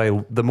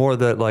 the more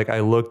that like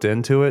I looked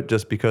into it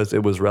just because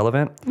it was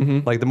relevant. Mm-hmm.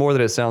 Like the more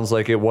that it sounds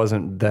like it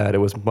wasn't that, it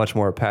was much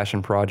more a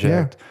passion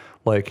project.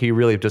 Like he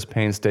really just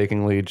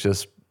painstakingly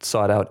just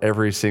sought out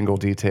every single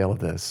detail of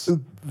this.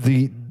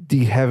 The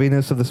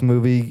heaviness of this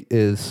movie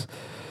is.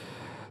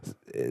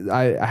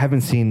 I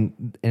haven't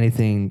seen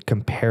anything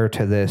compared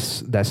to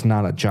this that's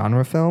not a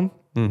genre film.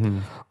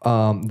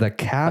 The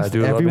cast, I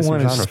do love me some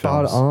everyone is genre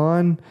spot films.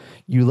 on.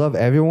 You love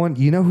everyone.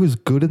 You know who's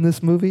good in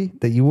this movie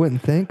that you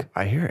wouldn't think?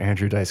 I hear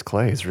Andrew Dice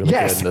Clay is really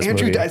Yes, good in this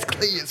Andrew movie. Dice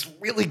Clay is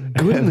really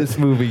good in this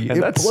movie. And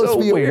it that's blows so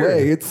me weird.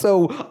 away. It's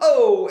so,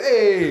 oh,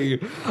 hey,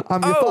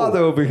 I'm your father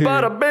over here.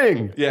 Bada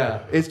bing!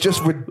 Yeah, it's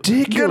just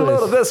ridiculous. Get a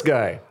load of this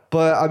guy.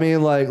 But I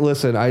mean, like,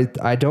 listen,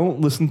 I don't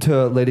listen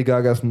to Lady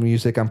Gaga's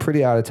music. I'm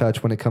pretty out of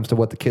touch when it comes to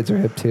what the kids are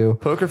hip to.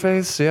 Poker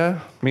face,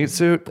 yeah. Meat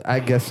suit. I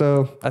guess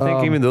so. I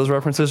think even those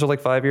references are like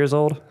 5 years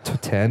old. to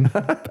 10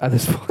 at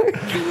this point.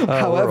 we're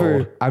However,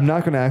 old. I'm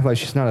not going to act like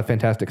she's not a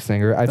fantastic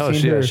singer. I've Oh,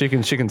 seen her. she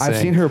can I've sing.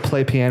 seen her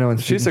play piano and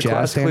She's a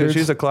jazz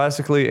standards.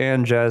 classically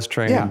and jazz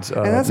trained Yeah, and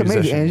that's amazing.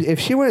 musician. And if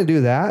she were to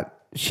do that,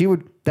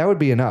 that would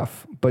be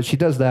enough. But she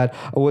does that.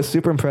 I was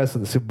super impressed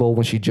at the Super Bowl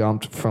when she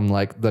jumped from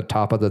like the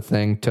top of the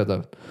thing to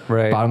the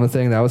Right. bottom of the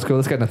thing. That was cool.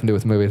 This got nothing to do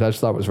with movies. I just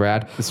thought it was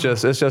rad. It's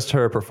just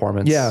her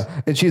performance. Yeah,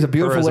 and she's a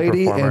beautiful as a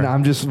lady, performer.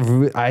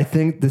 and I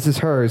think this is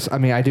hers. I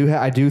mean, I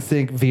do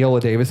think Viola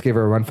Davis gave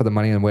her a run for the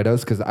money in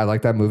Widows because I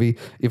like that movie,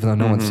 even though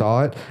no one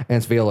saw it. And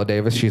it's Viola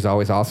Davis; she's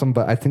always awesome.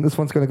 But I think this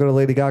one's going to go to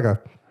Lady Gaga.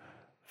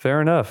 Fair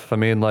enough. I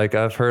mean, like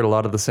I've heard a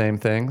lot of the same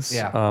things.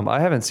 Yeah. I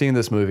haven't seen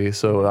this movie,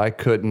 so I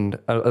couldn't.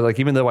 Like,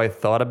 even though I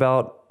thought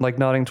about like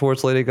nodding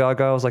towards Lady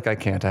Gaga, I was like, I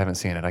can't. I haven't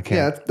seen it. I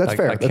can't. Yeah, that's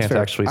fair. I that's can't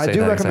fair. actually say I do that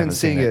 'cause recommend haven't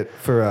seeing seen it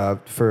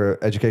for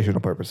educational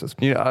purposes.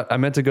 You know, I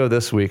meant to go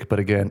this week, but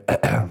again,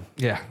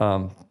 Yeah.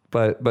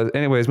 but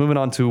anyways, moving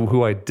on to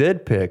who I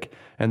did pick,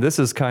 and this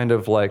is kind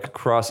of like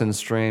crossing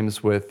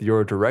streams with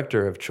your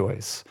director of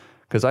choice,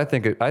 because I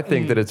think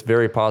that it's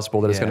very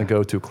possible that it's Yeah. going to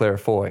go to Claire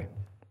Foy.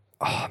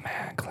 Oh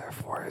man, Claire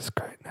Foy is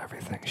great and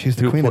everything. She's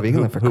the Queen of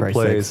England, for who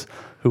Christ's sake.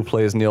 who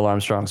plays Neil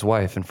Armstrong's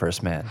wife in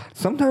First Man.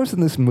 Sometimes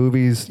in these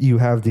movies, you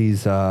have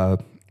these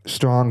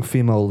strong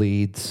female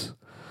leads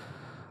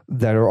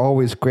that are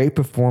always great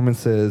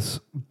performances,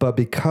 but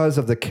because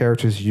of the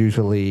character's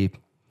usually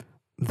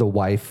the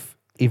wife,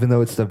 even though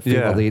it's the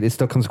female Yeah. lead, it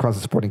still comes across as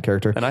a supporting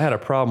character. And I had a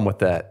problem with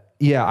that.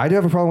 Yeah, I do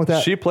have a problem with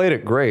that. She played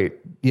it great.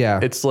 Yeah.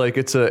 It's like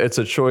it's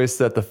a choice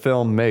that the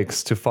film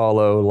makes to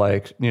follow.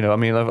 Like, you know, I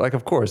mean, like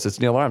of course it's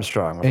Neil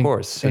Armstrong. Of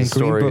course, And his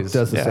Green Book stories-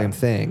 does the yeah. same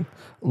thing.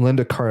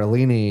 Linda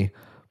Cardellini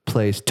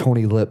plays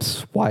Tony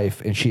Lip's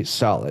wife, and she's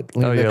solid.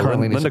 Oh Linda yeah,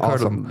 Cardellini's Linda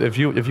awesome.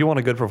 Cardellini. If you want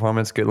a good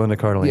performance, get Linda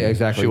Cardellini. Yeah,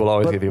 exactly. She will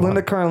always But give you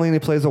Linda one.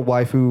 Cardellini plays a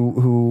wife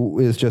who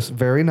is just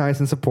very nice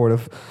and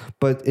supportive,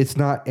 but it's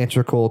not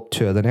integral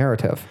to the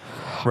narrative.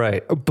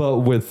 Right. But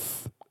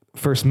with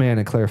First Man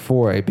and Claire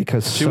Foy,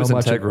 because She so was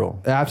much integral.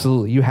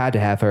 Absolutely, you had to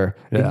have her.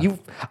 Yeah. And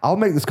I'll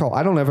make this call.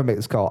 I don't ever make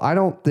this call. I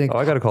don't think Oh,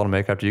 I got a call to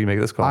make after you make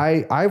this call.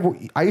 I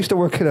used to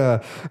work at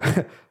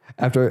a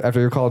after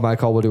your call and my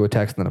call, we'll do a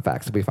text and then a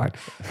fax. It'll be fine.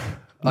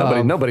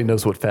 Nobody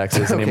knows what fax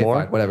is Okay,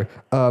 anymore. fine, whatever.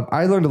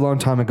 I learned a long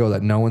time ago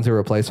that no one's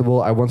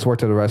irreplaceable. I once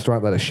worked at a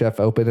restaurant, let a chef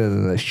open, and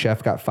then the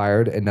chef got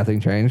fired, and nothing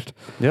changed.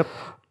 Yep.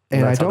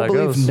 And That's I how don't that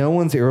believe goes. no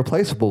one's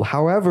irreplaceable.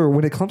 However,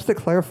 when it comes to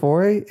Claire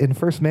Foy in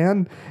First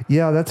Man,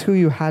 yeah, that's who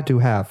you had to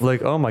have.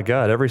 Like, oh my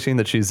God, every scene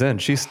that she's in,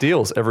 she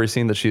steals every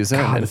scene that she's in.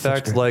 God, In it's such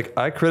fact, great- like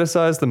I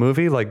criticized the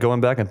movie, like going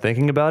back and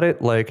thinking about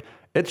it, like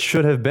it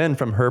should have been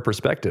from her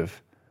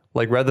perspective.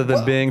 Like rather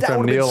than being that from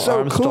would've been Neil so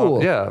Armstrong.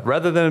 cool. Yeah.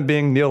 Rather than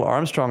being Neil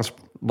Armstrong's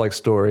like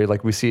story,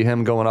 like we see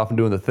him going off and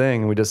doing the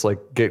thing and we just like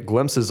get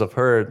glimpses of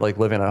her like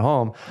living at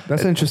home.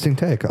 That's an interesting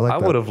take. I like I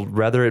that. would have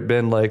rather it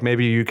been like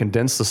maybe you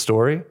condense the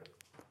story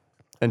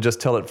and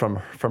just tell it from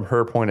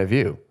her point of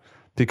view,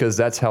 because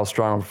that's how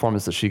strong a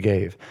performance that she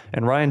gave.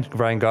 And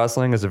Ryan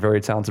Gosling is a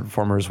very talented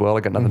performer as well. I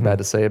got nothing bad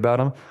to say about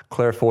him.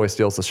 Claire Foy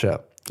steals the show.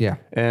 Yeah.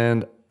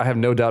 And I have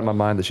no doubt in my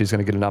mind that she's going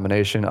to get a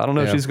nomination. I don't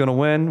know if Yeah. she's going to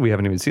win. We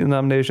haven't even seen the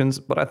nominations,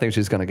 but I think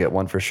she's going to get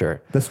one for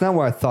sure. That's not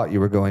where I thought you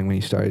were going when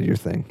you started your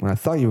thing. When I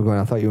thought you were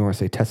going to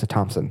say Tessa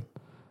Thompson.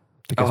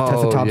 Because Oh,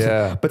 Tessa Thompson.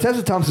 yeah. But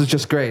Tessa Thompson's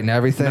just great and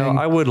everything. No,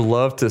 I would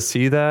love to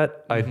see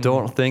that. I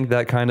don't think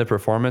that kind of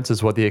performance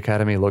is what the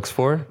Academy looks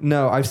for.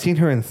 No, I've seen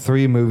her in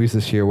 3 movies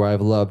this year where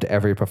I've loved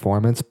every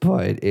performance,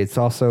 but it's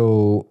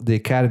also the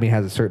Academy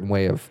has a certain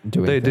way of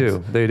doing They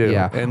things. do.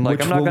 Yeah. And like,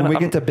 Which I'm not when going we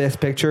to get to Best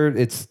Picture,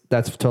 that's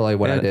totally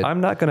what I And did. I'm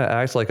not going to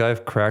act like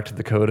I've cracked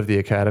the code of the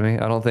Academy.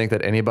 I don't think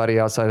that anybody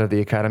outside of the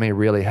Academy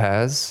really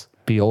has.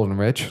 Be old and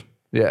rich.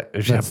 Yeah,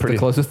 That's the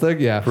closest thing.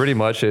 Yeah. pretty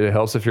much. It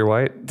helps if you're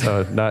white.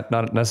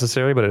 Not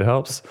necessary, but it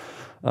helps.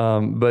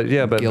 But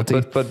yeah, Guilty.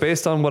 but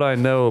based on what I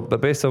know,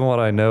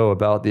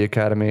 about the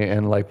Academy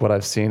and like what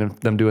I've seen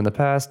them do in the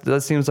past,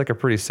 that seems like a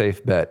pretty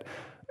safe bet.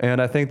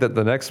 And I think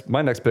that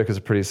my next pick is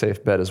a pretty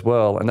safe bet as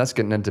well, and that's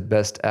getting into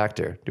Best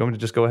Actor. Do you want me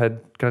to just go ahead?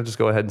 Can I just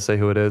go ahead and say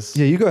who it is?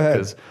 Yeah, you go ahead.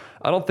 Because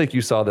I don't think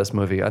you saw this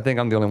movie. I think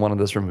I'm the only one in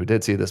this room who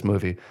did see this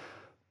movie.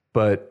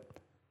 But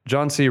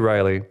John C.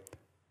 Reilly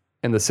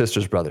and the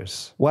Sisters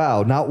Brothers.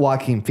 Wow, not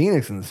Joaquin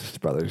Phoenix and the Sisters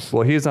Brothers.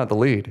 Well, he's not the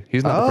lead.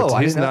 He's not. Oh,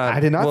 I he's did not- I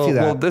did not well, see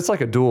that. Well, it's like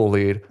a dual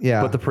lead.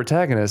 Yeah. But the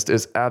protagonist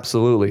is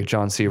absolutely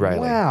John C. Reilly.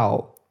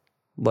 Wow.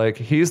 Like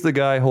he's the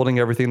guy holding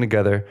everything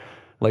together.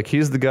 Like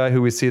he's the guy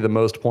who we see the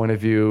most point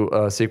of view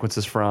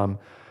sequences from,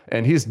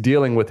 and he's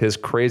dealing with his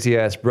crazy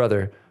ass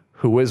brother,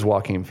 who is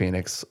Joaquin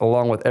Phoenix,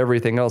 along with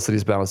everything else that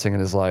he's balancing in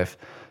his life,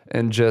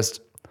 and just.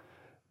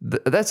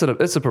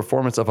 It's a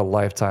performance of a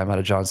lifetime out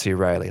of John C.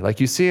 Reilly. Like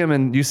you see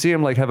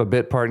him like have a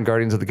bit part in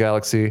Guardians of the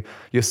Galaxy.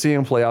 You see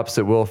him play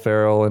opposite Will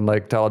Ferrell and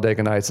like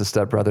Talladega Nights and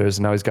Step Brothers.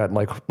 And now he's got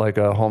like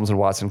Holmes and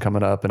Watson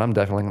coming up, and I'm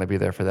definitely going to be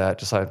there for that.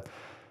 Just like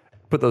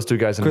put those two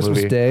guys in Christmas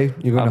a movie. Day,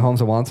 you going to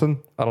Holmes and Watson?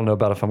 I don't know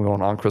about if I'm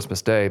going on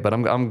Christmas Day, but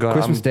I'm going.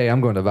 Christmas Day,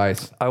 I'm going to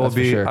Vice. I will That's for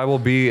be. sure. I will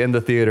be in the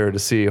theater to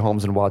see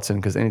Holmes and Watson,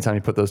 because anytime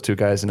you put those two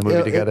guys in a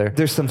movie together,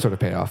 There's some sort of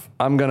payoff.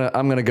 I'm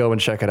gonna go and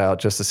check it out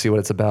just to see what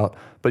it's about.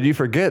 But you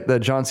forget that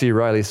John C.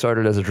 Reilly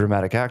started as a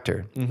dramatic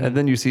actor, and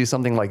then you see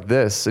something like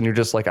this, and you're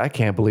just like, I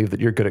can't believe that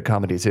you're good at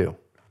comedy too.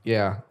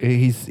 Yeah,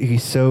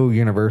 he's so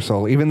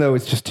universal, even though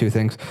it's just 2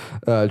 things,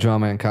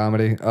 drama and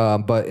comedy.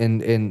 But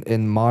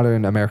in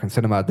modern American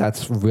cinema,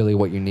 that's really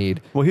what you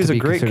need. Well, he's to a be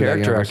great considered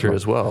that character actor universal.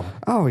 as well.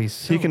 Oh, he's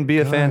so He can be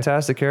a good.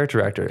 fantastic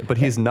character actor, but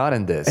he's not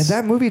in this. And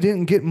that movie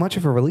didn't get much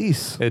of a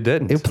release. It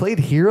didn't. It played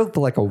here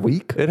for like a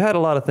week. It had a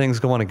lot of things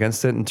going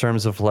against it in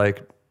terms of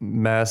like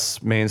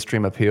mass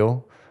mainstream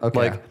appeal. Okay.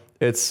 Like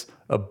it's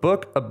a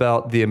book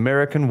about the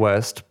American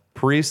West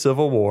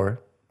pre-Civil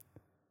War,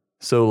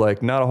 So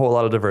like not a whole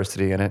lot of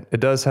diversity in it. It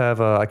does have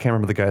I can't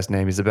remember the guy's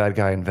name. He's a bad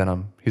guy in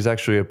Venom. He's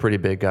actually a pretty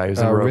big guy. He's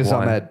in Rogue Riz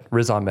One. Ahmed.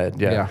 Riz Ahmed,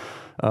 yeah.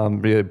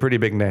 Yeah, pretty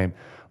big name.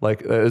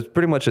 Like it's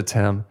pretty much it's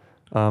him.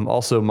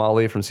 Also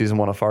Molly from season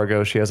 1 of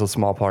Fargo. She has a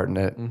small part in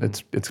it.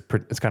 It's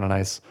kind of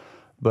nice.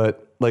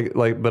 But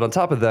but on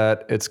top of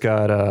that, it's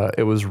got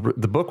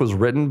the book was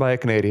written by a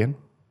Canadian.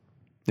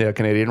 Yeah,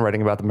 Canadian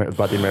writing about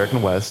the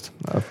American West.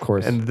 Of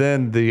course. And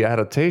then the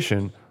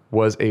adaptation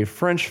was a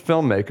French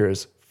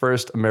filmmaker's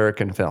first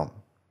American film.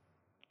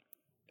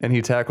 And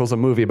he tackles a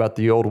movie about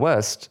the Old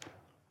West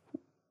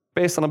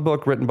based on a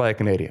book written by a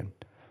Canadian.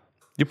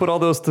 You put all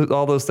those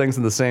things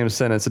in the same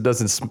sentence, it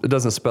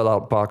doesn't spell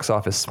out box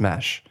office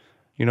smash.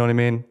 You know what I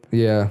mean?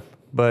 Yeah.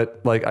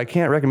 But like I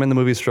can't recommend the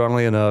movie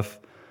strongly enough.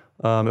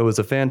 It was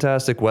a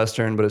fantastic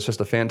Western, but it's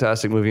just a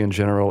fantastic movie in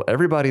general.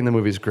 Everybody in the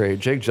movie is great.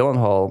 Jake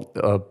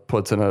Gyllenhaal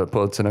puts in a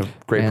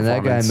great And that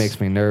performance. guy makes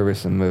me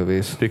nervous in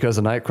movies. Because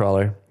of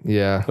Nightcrawler.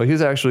 Yeah. But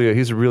he's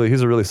a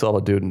really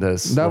solid dude in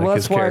this. No, like, well,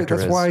 his that's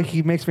character why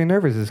he makes me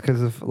nervous is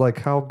because of like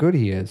how good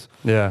he is.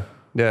 Yeah.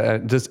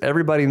 Just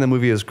everybody in the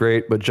movie is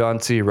great, but John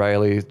C.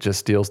 Reilly just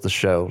steals the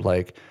show.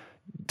 Like,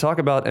 talk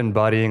about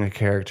embodying a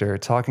character,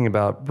 talking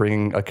about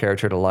bringing a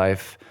character to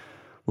life.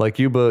 Like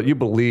you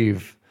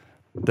believe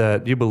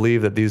that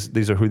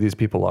these are who these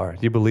people are.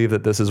 You believe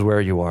that this is where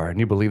you are, and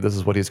you believe this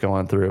is what he's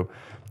going through.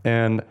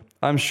 And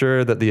I'm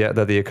sure that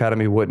the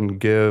Academy wouldn't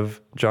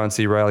give John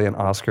C. Reilly an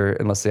Oscar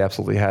unless they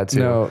absolutely had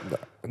to.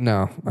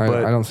 No, I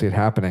don't see it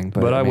happening.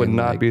 But I would mean,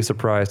 not like, be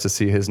surprised to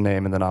see his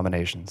name in the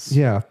nominations.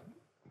 Yeah,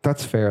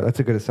 that's fair. That's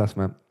a good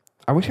assessment.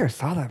 I wish I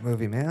saw that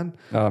movie, man.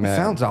 Oh, man. It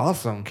sounds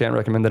awesome. Can't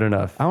recommend it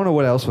enough. I don't know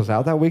what else was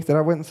out that week that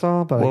I went and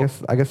saw, but Well,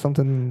 I guess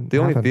something. The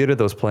only happened. theater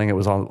that was playing it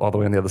was all the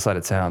way on the other side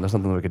of town. There's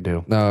nothing we could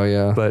do. Oh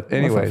yeah. But That's not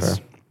anyways,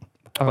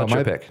 fair. what's my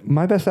your pick?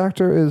 My best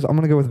actor is I'm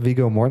gonna go with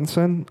Viggo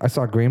Mortensen. I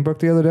saw Green Book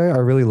the other day. I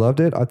really loved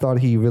it. I thought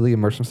he really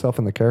immersed himself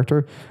in the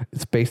character.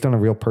 It's based on a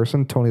real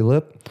person, Tony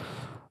Lip,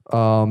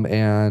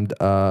 and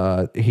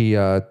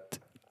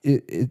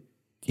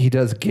he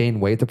does gain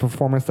weight. The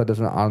performance that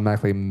doesn't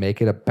automatically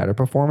make it a better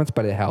performance,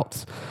 but it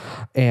helps.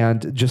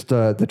 And just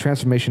the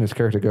transformation his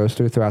character goes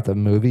through throughout the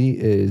movie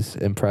is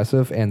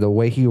impressive, and the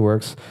way he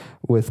works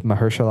with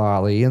Mahershala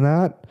Ali in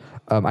that.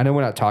 I know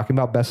we're not talking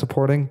about best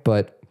supporting,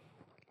 but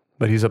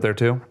he's up there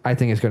too? I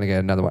think he's going to get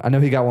another one. I know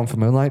he got one for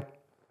Moonlight.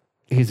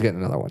 He's getting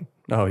another one.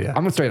 Oh, yeah.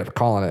 I'm straight up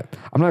calling it.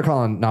 I'm not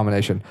calling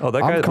nomination. Oh,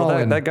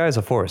 that guy's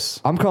a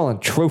force. I'm calling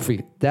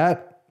trophy.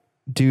 That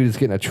dude is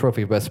getting a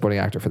trophy best supporting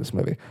actor for this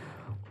movie.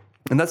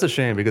 And that's a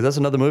shame because that's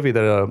another movie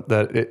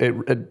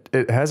that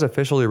it has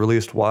officially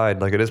released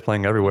wide, like it is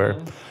playing everywhere.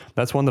 Mm-hmm.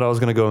 That's one that I was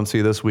going to go and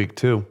see this week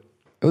too.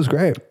 It was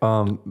great.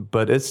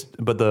 But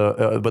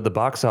the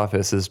box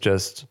office is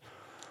just.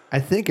 I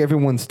think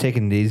everyone's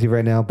taking it easy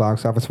right now,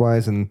 box office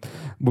wise, and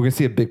we're gonna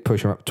see a big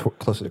push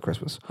closer to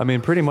Christmas. I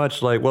mean, pretty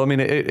much like. Well, I mean,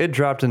 it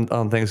dropped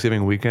on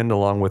Thanksgiving weekend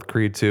along with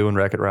Creed 2 and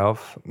Wreck-It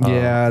Ralph.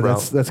 Yeah,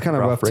 that's kind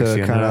of rough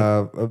to kind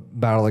of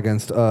battle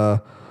against.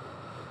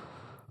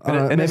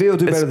 Maybe it'll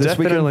do better this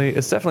weekend.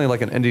 It's definitely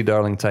like an indie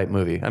darling type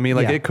movie. I mean,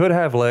 like Yeah. it could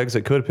have legs,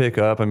 it could pick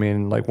up. I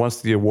mean, like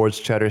once the awards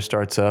chatter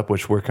starts up,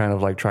 which we're kind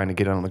of like trying to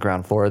get on the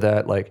ground floor of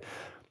that, like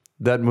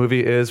that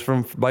movie is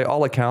by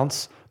all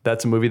accounts,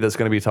 that's a movie that's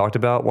going to be talked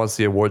about once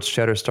the awards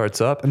chatter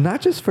starts up.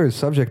 Not just for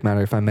subject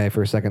matter, if I may,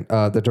 for a second.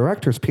 The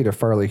director's Peter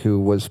Farrelly, who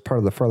was part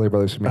of the Farrelly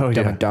brothers who made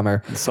Dumb and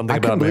Dumber. Something I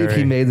About couldn't believe Mary.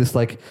 he made this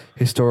like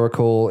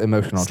historical,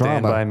 emotional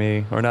Stand drama. by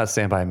Me, or not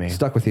Stand by Me.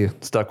 Stuck with you.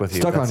 Stuck with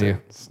you. Stuck That's on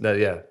you. it.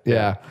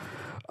 Yeah.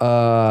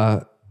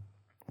 Yeah.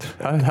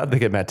 How'd they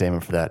get Matt Damon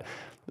for that?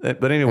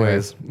 But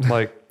anyways,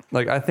 like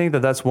I think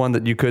that's one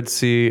that you could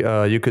see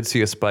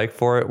a spike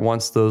for it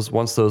once those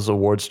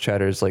awards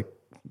chatters like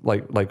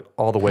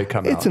all the way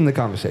come out. It's in the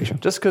conversation.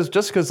 Just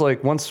because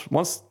like once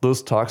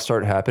those talks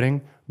start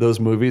happening, those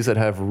movies that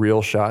have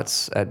real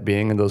shots at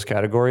being in those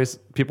categories,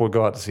 people will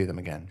go out to see them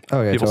again.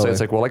 Oh, yeah, people say totally.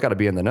 it's like, well, I got to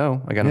be in the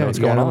know. I got to know what's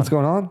you gotta going know on. what's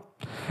going on.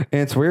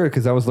 And it's weird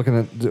because I was looking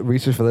at the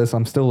research for this.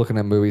 I'm still looking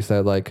at movies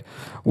that like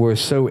were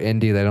so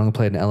indie that only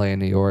played in LA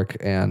and New York,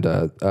 and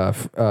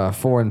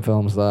foreign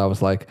films that I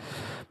was like,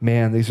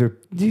 man, these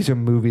are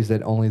movies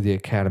that only the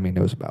Academy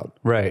knows about.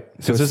 Right.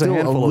 So it's there's still a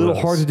handful of little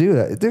those. hard to do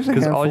that. There's a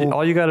Because handful.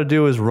 all you got to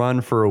do is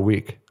run for a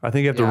week. I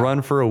think you have to Yeah.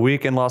 run for a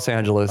week in Los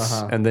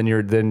Angeles, and then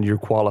you're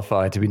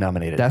qualified to be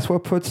nominated. That's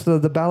what puts the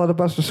Ballad of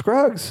Buster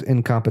Scruggs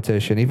in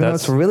competition, even though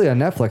That's- it's really a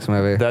Netflix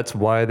movie. That's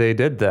why they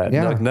did that.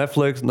 Yeah. Like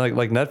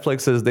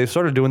Netflix is they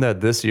started doing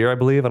that this year, I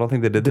believe. I don't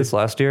think they did this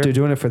last year. They're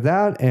doing it for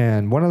that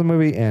and one other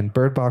movie and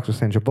Bird Box with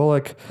Sandra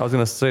Bullock. I was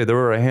gonna say there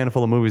were a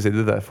handful of movies they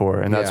did that for,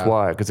 and that's Yeah.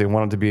 why, because they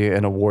wanted to be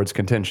in awards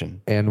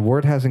contention. And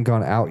word hasn't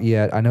gone out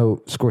yet. I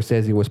know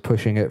Scorsese was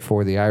pushing it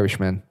for The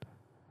Irishman.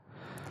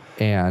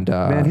 And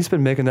Man, he's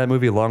been making that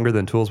movie longer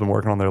than Tool's been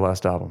working on their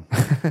last album.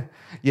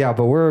 yeah,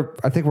 but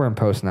I think we're in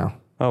post now.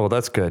 Oh well,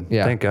 that's good.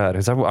 Yeah. Thank God,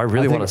 because I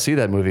really think- want to see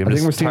that movie. I'm I think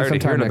just we're seeing tired some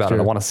of time hearing next about it.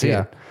 year. I want to see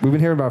it. We've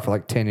been hearing about it for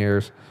like 10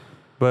 years.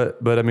 But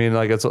I mean,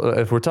 like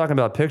if we're talking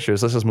about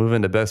pictures, let's just move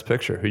into Best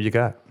Picture. Who you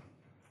got?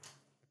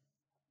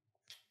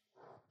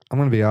 I'm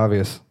going to be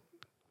obvious.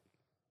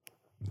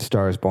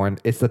 Star is Born.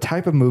 It's the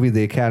type of movie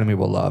the Academy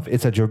will love.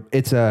 It's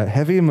a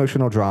heavy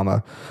emotional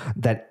drama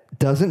that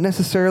doesn't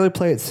necessarily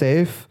play it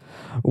safe,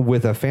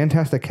 with a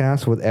fantastic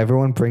cast, with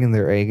everyone bringing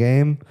their A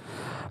game,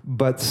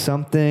 but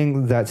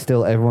something that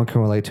still everyone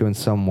can relate to in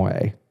some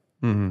way.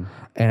 Mm-hmm.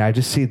 And I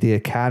just see the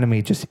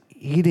Academy just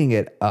eating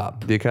it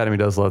up. The Academy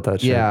does love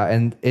that shit. Yeah,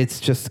 and it's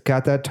just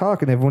got that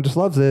talk, and everyone just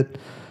loves it.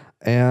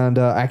 And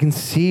I can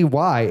see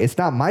why. It's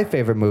not my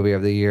favorite movie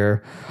of the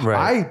year.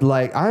 Right.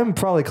 I'm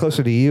probably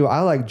closer to you.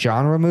 I like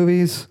genre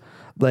movies.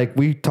 Like,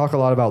 we talk a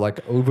lot about like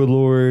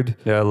Overlord.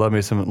 Yeah, love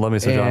me some genre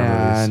movies.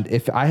 And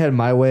if I had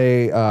my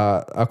way,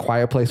 A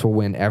Quiet Place will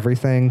win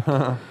everything.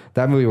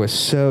 That movie was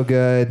so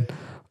good.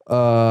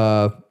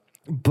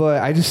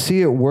 But I just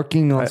see it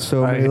working on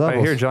so many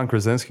levels. I hear John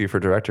Krasinski for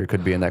director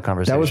could be in that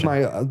conversation. That was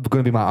going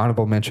to be my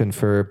honorable mention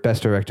for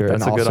best director.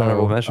 That's and a good also,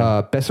 honorable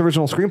mention. Best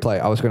original screenplay.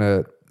 I was going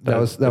to. That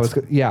was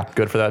good. Yeah,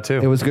 good for that too.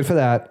 It was good for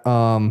that.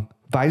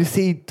 But I just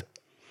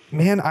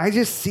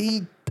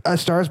see A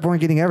Star is Born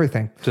getting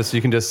everything. Just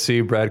you can just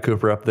see Brad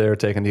Cooper up there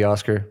taking the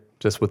Oscar,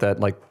 just with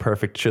that like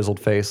perfect chiseled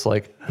face.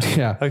 Like,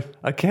 yeah,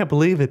 I can't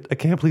believe it. I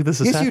can't believe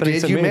this is yes, happening. You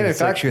did. To You me.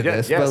 manufactured like,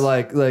 this, yes, but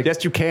like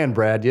yes, you can,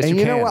 Brad. Yes, and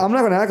you know can. what? I'm not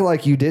going to act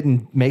like you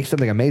didn't make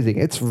something amazing.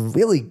 It's a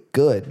really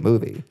good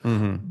movie,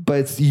 but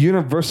it's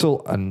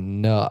universal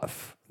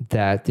enough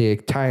that the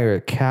entire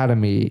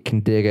Academy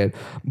can dig it,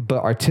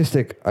 but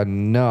artistic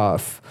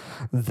enough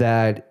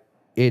that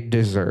it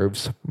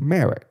deserves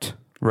merit.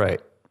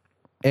 Right.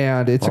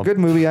 And it's a good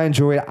movie. I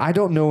enjoy it. I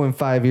don't know in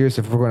 5 years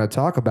if we're going to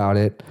talk about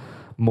it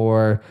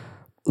more.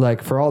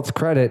 Like, for all its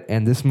credit,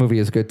 and this movie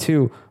is good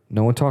too,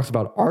 no one talks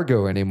about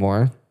Argo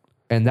anymore.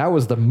 And that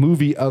was the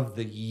movie of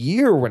the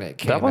year when it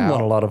came out. That one won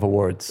a lot of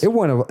awards. It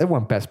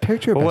won Best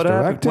Picture, But Best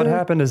Director. what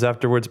happened is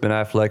afterwards, Ben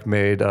Affleck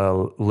made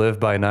Live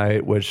by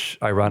Night, which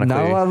ironically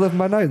Not a lot of Live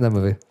by Night in that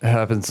movie.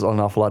 happens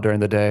an awful lot during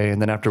the day.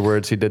 And then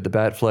afterwards, he did the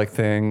Batfleck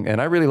thing. And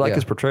I really like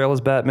his portrayal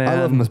as Batman.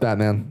 I love him as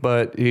Batman.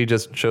 But he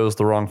just chose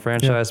the wrong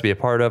franchise to be a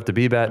part of, to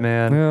be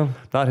Batman. Yeah.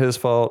 Not his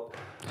fault.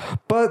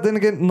 But then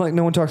again, like,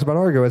 no one talks about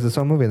Argo as its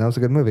own movie, and that was a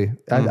good movie.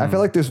 I feel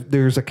like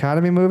there's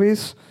Academy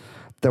movies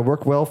that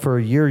work well for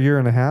a year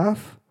and a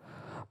half,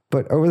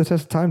 but over the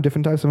test of time,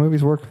 different types of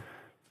movies work.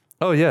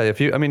 Oh yeah, if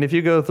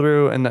you go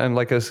through and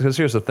like, because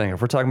here's the thing,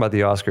 if we're talking about the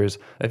Oscars,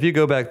 if you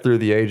go back through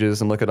the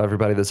ages and look at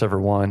everybody that's ever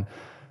won,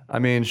 I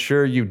mean,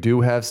 sure, you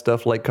do have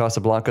stuff like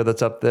Casablanca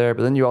that's up there,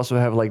 but then you also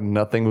have like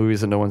nothing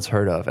movies that no one's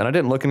heard of. And I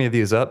didn't look any of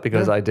these up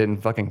because I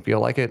didn't fucking feel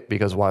like it,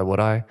 because why would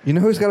I? You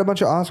know who's got a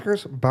bunch of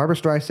Oscars? Barbra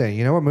Streisand.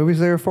 You know what movies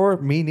they're for?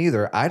 Me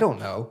neither. I don't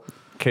know.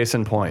 Case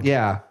in point.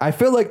 Yeah, I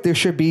feel like there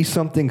should be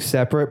something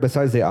separate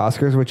besides the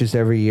Oscars, which is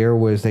every year,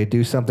 was they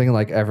do something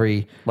like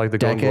every Like the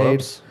decade. Golden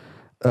Globes?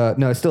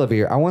 No, it's still every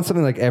year. I want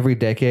something like every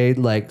decade.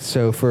 Like,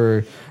 so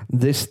for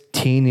this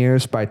teen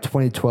years, by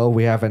 2012,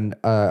 we have an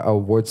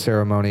award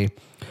ceremony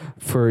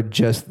for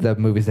just the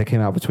movies that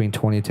came out between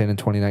 2010 and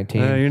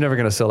 2019. You're never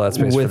going to sell that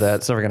space for that.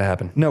 It's never going to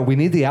happen. No, we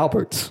need the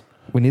Alberts.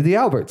 We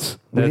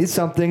need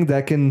something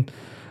that can,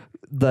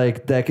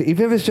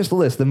 even if it's just a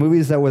list, the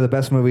movies that were the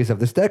best movies of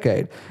this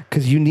decade,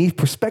 because you need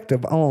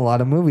perspective on a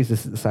lot of movies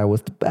to decide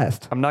what's the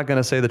best. I'm not going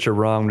to say that you're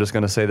wrong. I'm just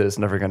going to say that it's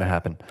never going to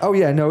happen. Oh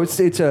yeah, no,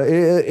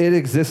 it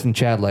exists in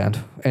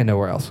Chadland and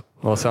nowhere else.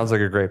 Well, it sounds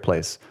like a great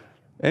place.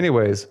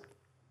 Anyways,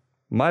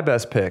 my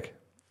best pick,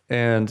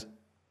 and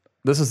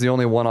this is the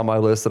only one on my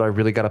list that I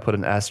really got to put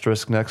an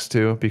asterisk next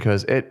to,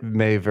 because it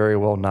may very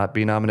well not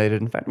be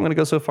nominated. In fact, I'm going to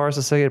go so far as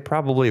to say it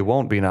probably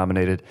won't be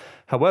nominated.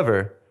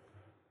 However,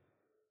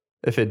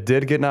 if it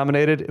did get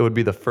nominated, it would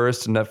be the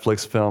first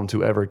Netflix film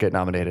to ever get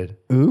nominated.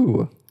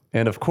 Ooh.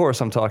 And of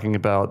course, I'm talking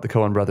about the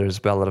Coen Brothers'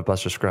 Ballad of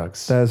Buster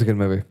Scruggs. That is a good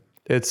movie.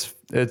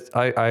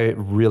 I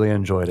really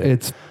enjoyed it.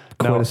 It's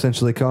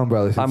quintessentially Coen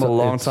Brothers. I'm a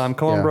long-time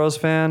Coen Bros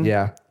fan.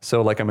 Yeah.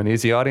 So like, I'm an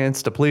easy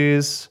audience to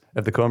please.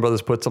 If the Coen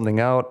Brothers put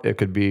something out, it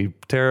could be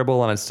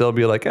terrible, and I'd still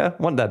be like,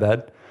 wasn't that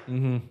bad.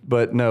 Mm-hmm.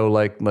 But no,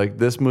 like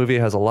this movie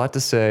has a lot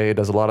to say. It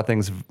does a lot of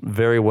things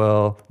very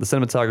well. The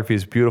cinematography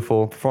is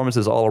beautiful.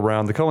 Performances all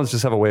around. The Coens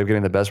just have a way of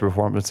getting the best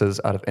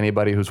performances out of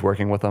anybody who's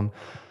working with them.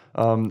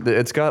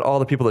 It's got all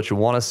the people that you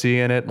want to see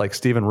in it, like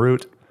Stephen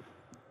Root.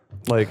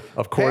 Like,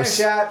 of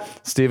course,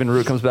 Stephen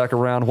Root comes back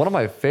around. One of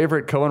my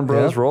favorite Coen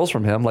Bros roles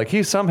from him. Like,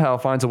 he somehow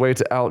finds a way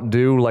to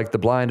outdo like the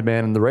blind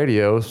man in the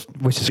radio,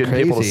 which is getting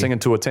crazy. people to sing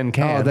into a tin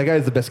can. Oh, that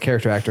guy's the best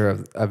character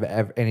actor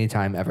of any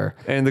time ever.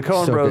 And the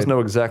Coen Bros know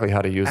exactly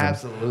how to use him.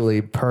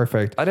 Absolutely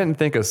perfect. I didn't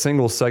think a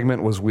single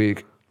segment was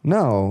weak.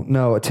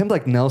 No. Tim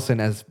Blake Nelson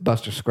as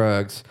Buster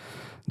Scruggs.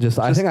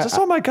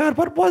 Oh my God,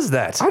 what was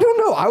that? I don't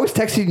know. I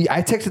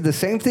texted the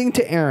same thing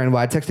to Aaron, but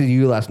I texted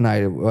you last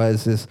night.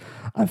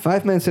 I'm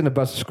 5 minutes into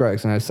Buster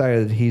Scruggs, and I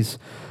decided that he's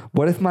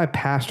What if my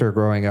pastor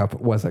growing up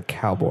was a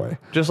cowboy?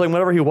 Just like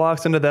whenever he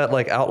walks into that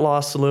like outlaw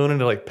saloon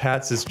and he like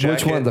pats his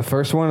jacket. Which one? The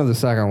first one or the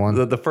second one?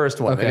 The first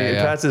one. Okay, and he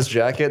yeah. pats his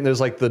jacket and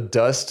there's like the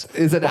dust.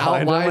 Is an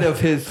behind outline him. of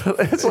his.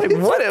 It's like,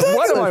 what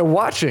am I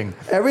watching?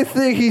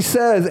 Everything he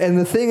says, and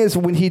the thing is,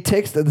 when he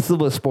takes this is a little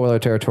bit of spoiler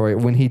territory.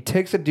 When he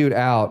takes a dude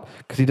out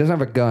because he doesn't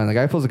have a gun, the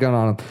guy pulls a gun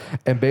on him,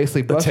 and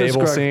basically Buster table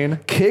Scruggs scene.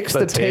 kicks The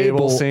the table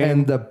table, scene.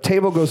 and the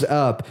table goes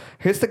up,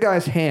 hits the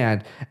guy's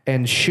hand,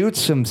 and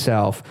shoots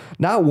himself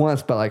not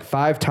once but like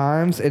 5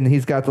 times. And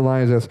he's got the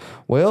line that says,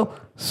 "Well,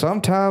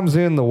 sometimes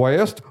in the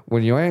West,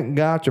 when you ain't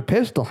got your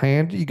pistol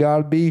handy, you got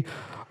to be."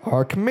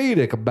 Are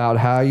comedic about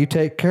how you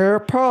take care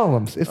of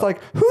problems. It's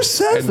like, who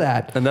says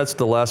that? And that's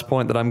the last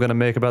point that I'm going to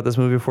make about this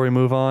movie before we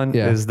move on,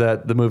 Yeah. is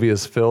that the movie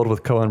is filled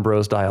with Coen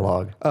Bros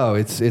dialogue. Oh,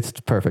 it's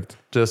perfect.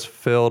 Just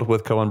filled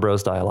with Coen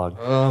Bros dialogue.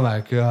 Oh my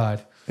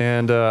god.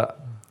 And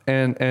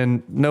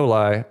no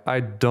lie, I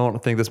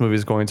don't think this movie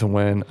is going to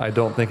win. I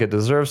don't think it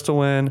deserves to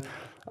win.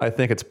 I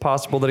think it's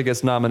possible that it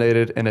gets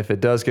nominated, and if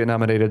it does get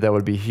nominated, that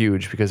would be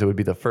huge because it would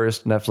be the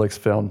first Netflix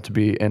film to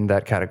be in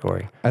that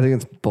category. I think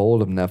it's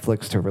bold of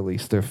Netflix to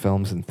release their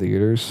films in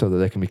theaters so that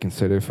they can be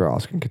considered for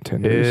Oscar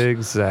contenders.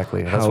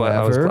 Exactly. That's why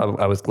However-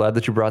 I was glad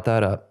that you brought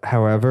that up.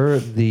 However,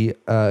 the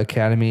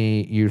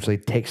Academy usually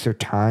takes their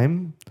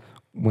time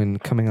when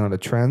coming on to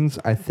trends.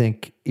 I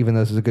think even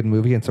though this is a good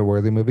movie, it's a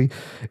worthy movie,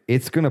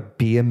 it's going to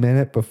be a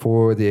minute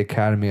before the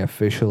Academy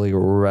officially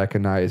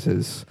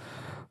recognizes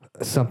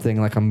something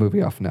like a movie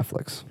off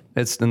Netflix.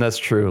 And that's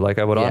true. Like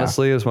I would Yeah.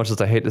 honestly, as much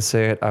as I hate to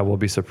say it, I will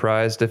be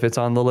surprised if it's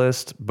on the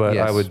list, but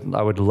Yes.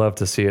 I would love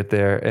to see it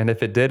there. And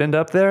if it did end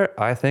up there,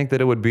 I think that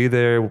it would be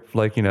there,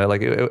 like, you know,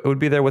 like it would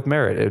be there with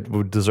merit. It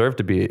would deserve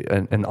to be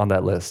on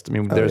that list. I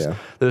mean, yeah.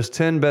 there's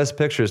 10 best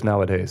pictures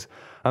nowadays.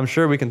 I'm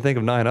sure we can think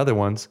of 9 other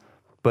ones,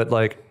 but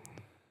like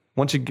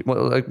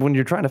when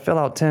you're trying to fill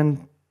out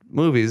 10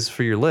 movies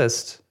for your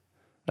list,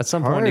 at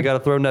some point, Hard. you got to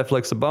throw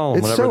Netflix a bone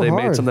It's whenever so they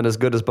made hard. something as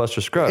good as Buster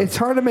Scruggs. It's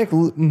hard to make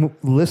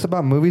lists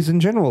about movies in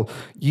general.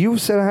 You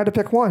said I had to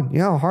pick one. You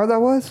know how hard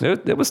that was?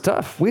 It was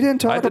tough. We didn't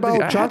talk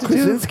about John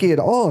Krasinski at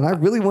all, and I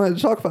really wanted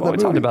to talk about Well, that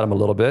we talked movie. about him a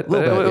little bit.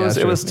 But Little bit, yeah, it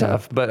sure, was yeah.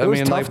 tough. But It I was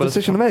mean, a tough like, but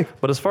decision to make.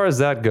 But as far as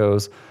that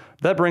goes,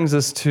 that brings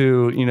us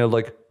to, you know,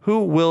 like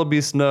who will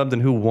be snubbed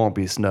and who won't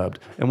be snubbed.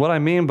 And what I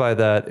mean by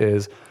that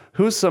is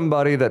who's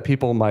somebody that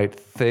people might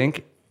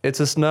think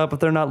it's a snub if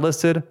they're not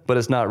listed, but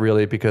it's not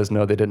really because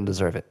no, they didn't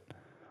deserve it.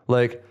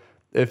 Like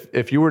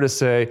if you were to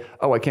say,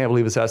 oh, I can't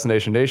believe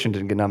Assassination Nation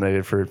didn't get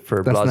nominated for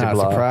blah, That's blah, not a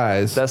blah.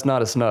 surprise. That's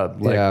not a snub.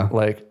 Like, Yeah.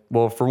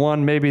 well, for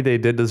one, maybe they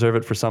did deserve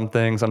it for some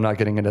things. I'm not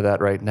getting into that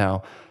right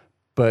now,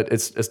 but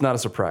it's not a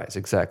surprise.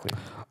 Exactly.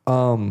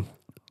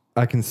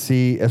 I can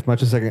see as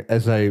much as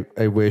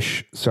I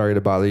wish Sorry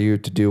to Bother You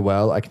to do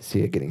well. I can see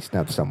it getting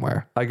snubbed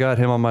somewhere. I got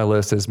him on my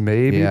list as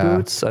maybe Yeah.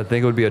 Boots. I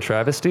think it would be a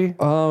travesty.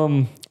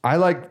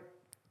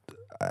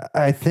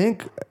 I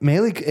think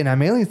mainly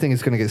think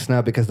it's going to get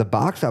snubbed because the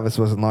box office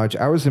wasn't large.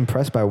 I was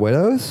impressed by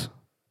Widows.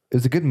 It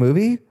was a good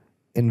movie,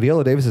 and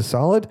Viola Davis is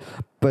solid,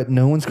 but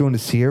no one's going to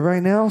see it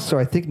right now, so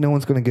I think no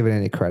one's going to give it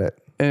any credit.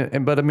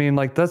 But I mean,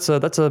 like that's a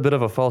bit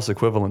of a false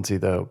equivalency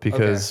though,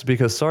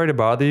 because Sorry to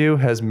Bother You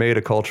has made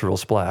a cultural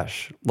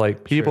splash.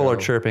 Like people are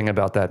chirping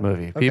about that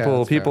movie.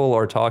 that's People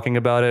are talking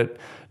about it.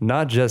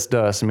 Not just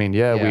us. I mean,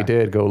 yeah, we Yeah.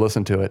 did go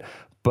listen to it,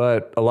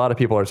 but a lot of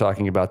people are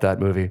talking about that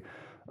movie.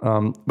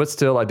 But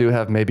still, I do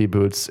have maybe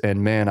Boots,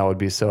 and man, I would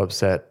be so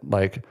upset.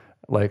 Like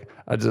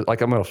I'm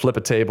gonna flip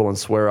a table and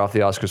swear off the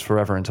Oscars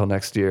forever until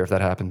next year if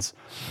that happens.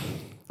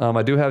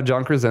 I do have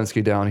John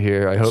Krasinski down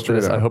here. I hope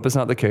it's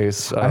not the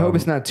case. I hope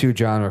it's not too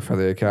genre for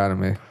the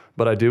Academy.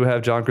 But I do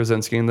have John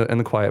Krasinski in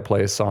the Quiet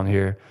Place on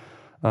here.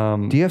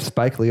 Do you have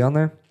Spike Lee on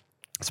there?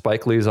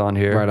 Spike Lee's on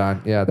here. Right on.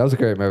 Yeah, that was a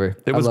great movie.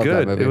 It was I love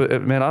good. That movie.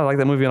 Man, I like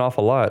that movie an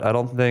awful lot. I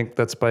don't think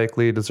that Spike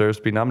Lee deserves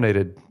to be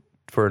nominated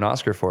for an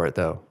Oscar for it,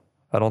 though.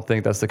 I don't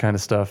think that's the kind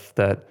of stuff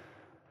that,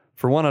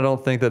 for one, I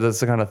don't think that it's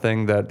the kind of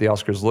thing that the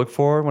Oscars look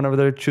for whenever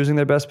they're choosing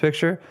their best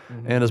picture.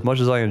 Mm-hmm. And as much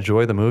as I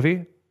enjoy the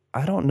movie,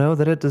 I don't know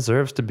that it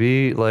deserves to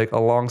be like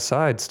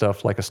alongside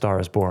stuff like A Star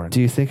Is Born. Do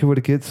you think it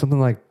would get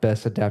something like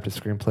Best Adapted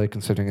Screenplay,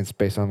 considering it's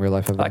based on real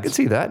life events? I could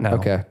see that now.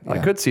 Okay, I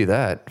yeah. could see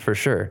that for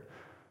sure.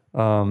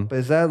 But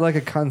is that like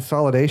a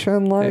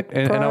consolidation, like,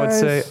 And I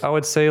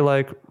would say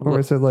like, or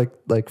is it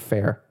like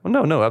fair?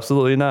 well, no,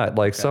 absolutely not.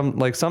 Like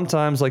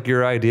sometimes like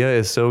your idea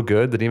is so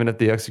good that even if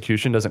the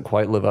execution doesn't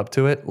quite live up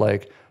to it,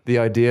 like the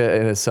idea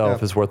in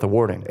itself is worth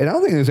awarding. And I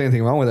don't think there's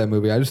anything wrong with that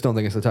movie. I just don't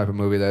think it's the type of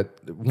movie that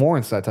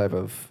warrants that type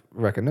of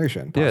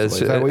recognition. Yeah, Is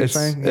that what you're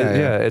saying?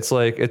 It's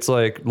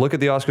like look at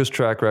the Oscars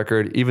track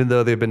record. Even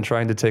though they've been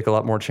trying to take a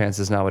lot more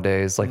chances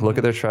nowadays, like look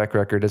at their track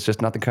record. It's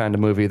just not the kind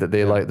of movie that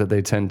they like, that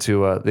they tend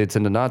to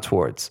nod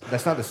towards.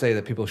 That's not to say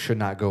that people should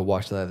not go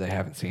watch that if they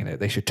haven't seen it.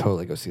 They should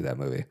totally go see that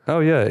movie. Oh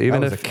yeah,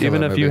 even was a if killer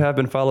you movie. have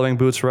been following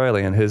Boots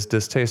Riley and his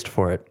distaste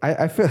for it.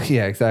 I feel,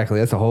 yeah, exactly.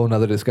 That's a whole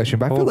nother discussion.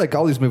 But I feel like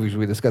all these movies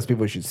we discuss,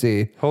 people should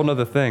see. Whole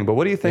nother thing. But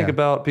what do you think Yeah.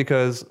 about,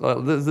 because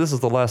this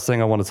is the last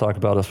thing I want to talk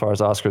about as far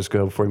as Oscars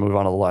go before we move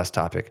on to the last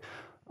topic.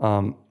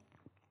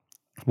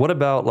 What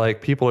about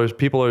like people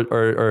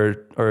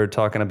are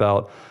talking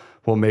about,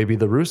 well, maybe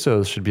the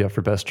Russos should be up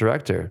for Best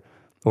Director,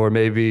 or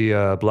maybe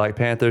Black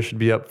Panther should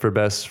be up for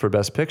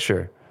Best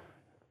Picture.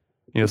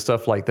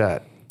 Stuff like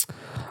that.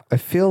 I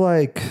feel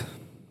like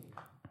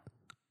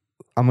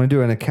I'm going to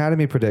do an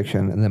Academy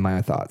prediction and then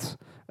my thoughts.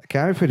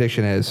 Academy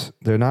prediction is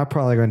they're not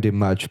probably going to do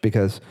much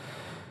because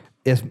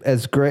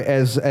as great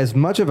as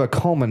much of a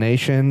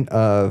culmination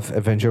of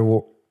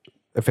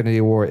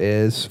Infinity War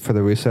is for the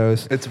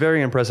Russos. It's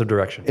very impressive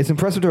direction. It's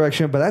impressive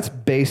direction, but that's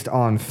based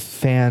on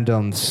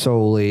fandom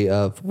solely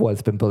of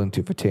what's been building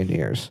to for 10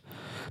 years.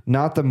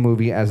 Not the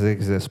movie as it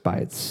exists by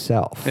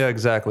itself. Yeah,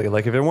 exactly.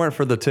 Like if it weren't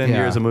for the 10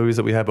 years of movies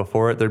that we had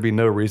before it, there'd be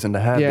no reason to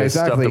have this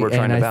stuff that we're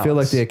trying to balance. And I feel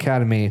like the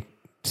Academy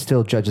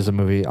still judges a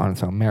movie on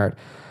its own merit.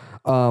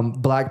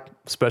 Black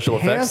Special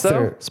Panther, effects,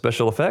 though?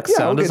 Special effects?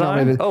 Sound design?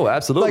 Nominated. Oh,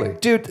 absolutely.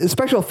 Like, dude,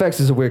 special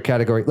effects is a weird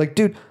category. Like,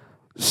 dude,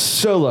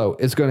 Solo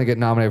is going to get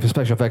nominated for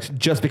special effects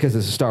just because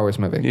it's a Star Wars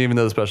movie. Even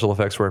though the special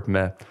effects were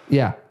meh.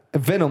 Yeah.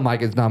 Venom might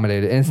get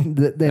nominated,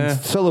 and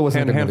Solo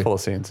wasn't a good handful movie.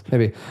 Of scenes,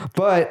 maybe.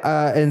 But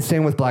and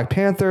same with Black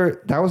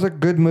Panther, that was a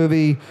good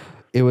movie.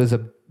 It was a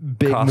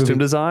big costume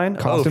design.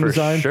 Costume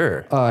design,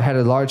 sure. Had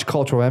a large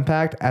cultural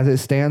impact as it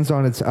stands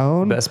on its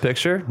own. Best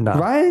Picture, no.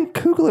 Ryan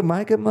Coogler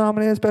might get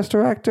nominated as Best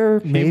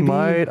Director. Maybe. He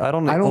might. I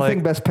don't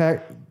think Best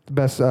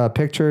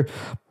Picture,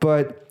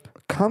 but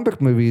comic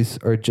book movies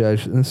are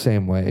judged in the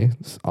same way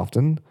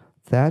often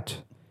that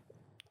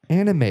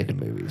animated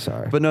movies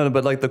are.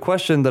 But like the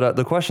question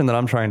that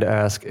I'm trying to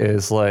ask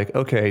is like,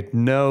 okay,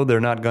 no, they're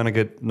not going to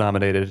get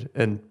nominated,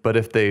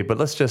 but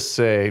let's just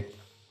say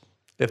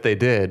if they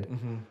did,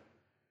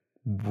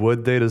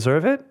 would they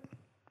deserve it?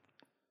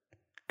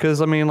 Because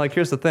I mean, like,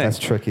 here's the thing: that's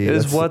tricky.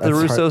 Is what the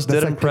Russos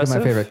did impressive?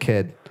 My favorite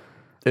kid.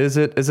 Is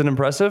it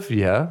impressive?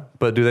 Yeah,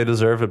 but do they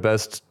deserve a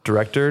Best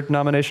Director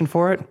nomination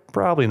for it?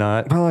 Probably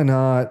not. Probably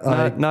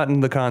not. Not in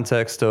the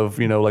context of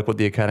like what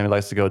the Academy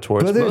likes to go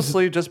towards.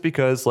 Mostly just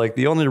because like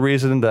the only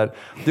reason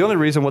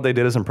what they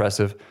did is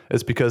impressive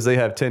is because they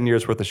have 10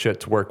 years worth of shit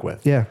to work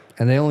with. Yeah,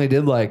 and they only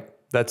did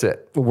that's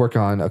it. Work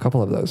on a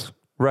couple of those.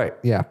 Right.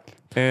 Yeah.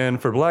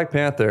 And for Black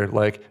Panther,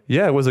 like,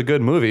 yeah, it was a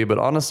good movie, but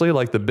honestly,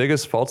 like the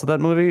biggest faults of that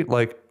movie,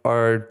 like,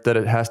 are that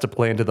it has to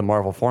play into the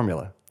Marvel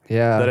formula.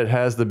 Yeah. That it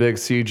has the big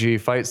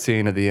CG fight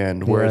scene at the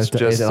end where it's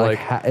just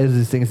it's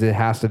these things it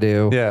has to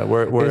do. Yeah,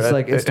 where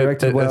it's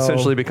directed it well.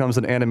 essentially becomes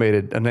an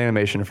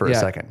animation for a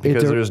second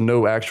because there's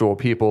no actual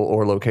people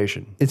or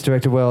location. It's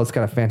directed well. It's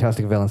got a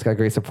fantastic villain. It's got a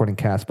great supporting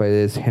cast, but it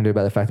is hindered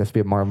by the fact that it's be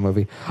a Marvel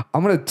movie.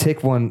 I'm going to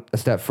take one a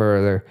step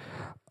further.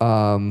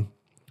 Plus,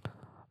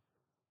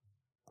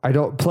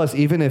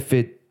 even if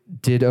it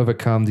did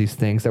overcome these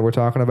things that we're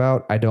talking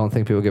about, I don't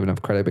think people give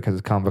enough credit because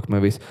it's comic book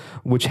movies,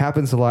 which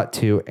happens a lot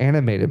to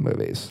animated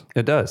movies.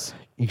 It does.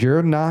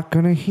 You're not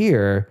going to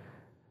hear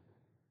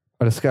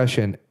a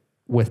discussion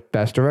with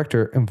Best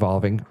Director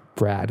involving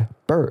Brad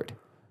Bird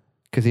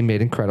because he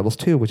made Incredibles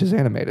 2, which is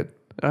animated.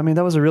 I mean,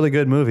 that was a really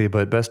good movie,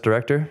 but Best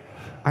Director?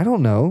 I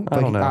don't know. I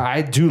don't know.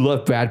 I do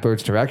love Brad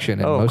Bird's direction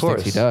and most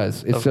things he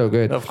does. It's so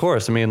good. Of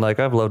course. I mean,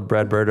 like, I've loved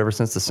Brad Bird ever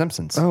since The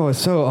Simpsons.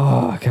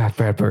 Oh, God,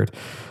 Brad Bird.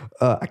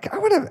 I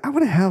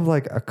want to have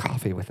like a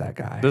coffee with that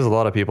guy. There's a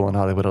lot of people in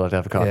Hollywood I'd like to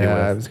have a coffee with.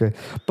 Yeah, it was good.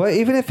 But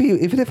even if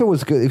it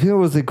was good, if it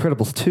was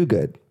Incredibles 2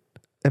 good,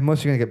 at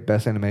most you're gonna get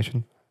Best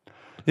Animation.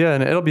 Yeah,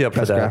 and it'll be up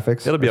for that.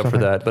 Graphics it'll be up for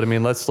that. But I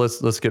mean,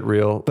 let's get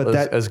real. But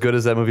as good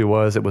as that movie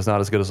was, it was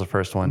not as good as the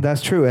first one.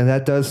 That's true, and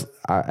that does.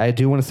 I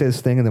do want to say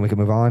this thing, and then we can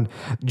move on.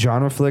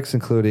 Genre flicks,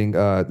 including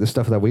the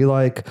stuff that we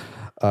like,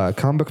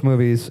 comic book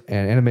movies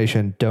and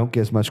animation, don't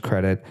get as much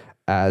credit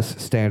as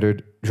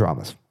standard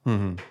dramas.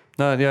 Mm-hmm.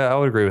 No, yeah, I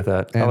would agree with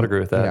that. I would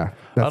agree with that.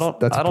 Yeah,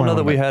 I don't know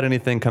that we had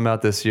anything come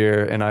out this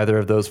year in either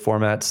of those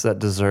formats that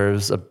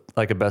deserves a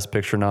Best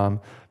Picture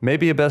nom.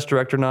 Maybe a Best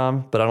Director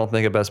nom, but I don't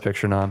think a Best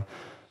Picture nom.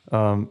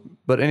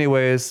 But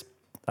anyways,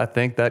 I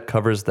think that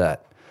covers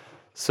that.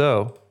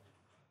 So,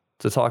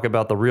 to talk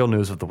about the real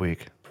news of the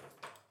week,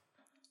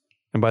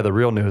 and by the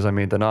real news, I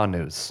mean the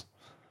non-news,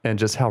 and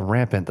just how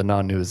rampant the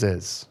non-news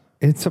is.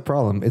 It's a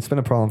problem. It's been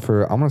a problem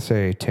for, I'm going to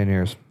say, 10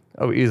 years.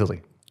 Oh,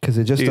 easily. Because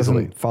it just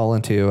doesn't fall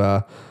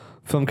into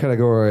film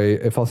category.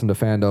 It falls into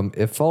fandom.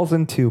 It falls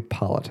into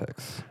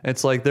politics.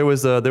 It's like there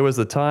was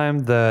a time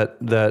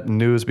that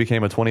news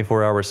became a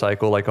 24-hour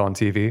cycle, like on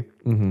TV.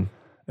 Mm-hmm.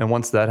 And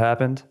once that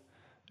happened,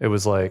 it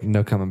was like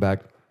no coming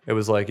back. It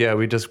was like, yeah,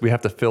 we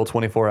have to fill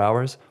 24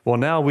 hours. Well,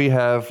 now we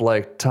have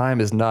like time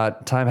has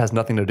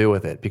nothing to do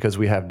with it because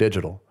we have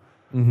digital.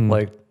 Mm-hmm.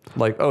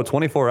 Like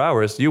 24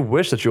 hours. You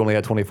wish that you only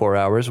had 24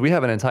 hours. We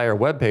have an entire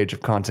web page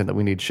of content that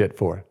we need shit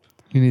for.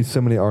 You need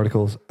so many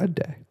articles a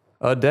day.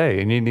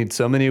 And you need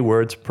so many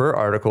words per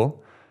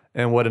article.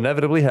 And what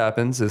inevitably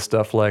happens is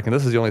stuff like, and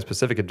this is the only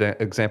specific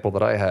example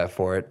that I have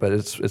for it, but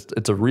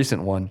it's a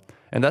recent one,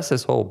 and that's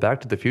this whole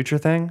Back to the Future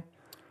thing.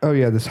 Oh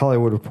yeah, this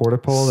Hollywood Reporter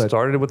poll that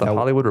started with the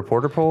Hollywood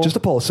Reporter poll. Just a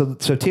poll. So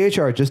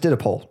THR just did a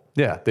poll.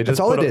 Yeah, they just that's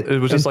all it did. It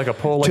was just like a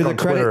poll, like on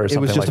Twitter or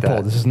something like that. It was just a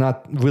poll. This is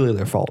not really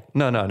their fault.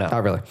 No,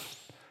 not really.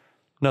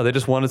 No, they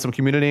just wanted some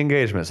community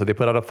engagement, so they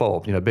put out a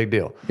poll. Big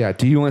deal. Yeah.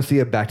 Do you want to see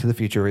a Back to the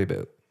Future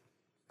reboot?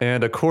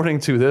 And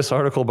according to this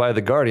article by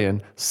The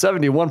Guardian,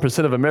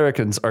 71% of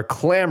Americans are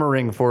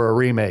clamoring for a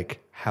remake.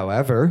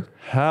 However,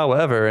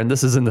 And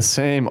this is in the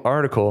same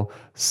article,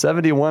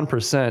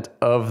 71%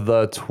 of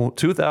the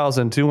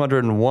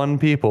 2,201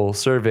 people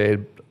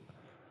surveyed,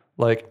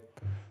 that's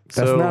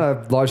not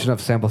a large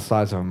enough sample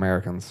size of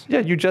Americans. Yeah,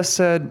 you just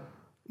said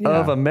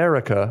of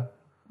America.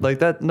 Like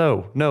that,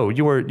 no,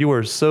 you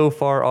were so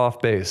far off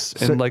base.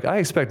 And I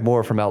expect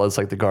more from outlets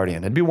like The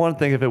Guardian. It'd be one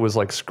thing if it was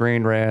like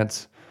Screen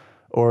Rant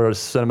or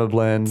Cinema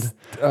Blend.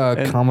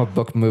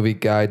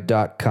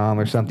 Comicbookmovieguide.com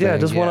or something. Yeah,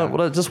 just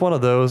one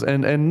of those.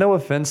 And no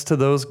offense to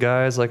those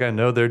guys. Like, I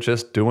know they're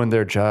just doing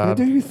their job.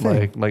 They do your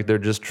thing. Like they're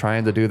just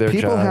trying to do their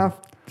People job. have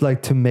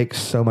to make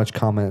so much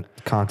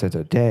content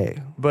a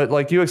day.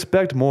 But you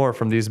expect more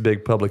from these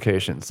big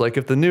publications. Like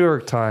if the New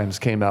York Times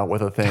came out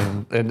with a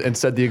thing and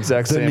said the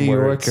exact The same New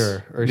words.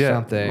 Yorker or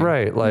something.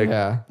 Right. Like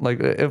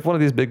if one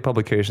of these big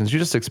publications, you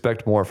just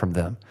expect more from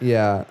them.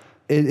 Yeah.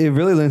 It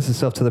really lends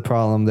itself to the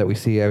problem that we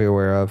see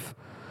everywhere of,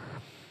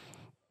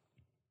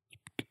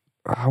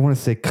 I want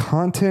to say,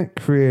 content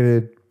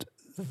created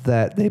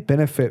that they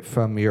benefit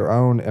from your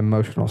own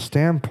emotional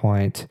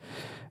standpoint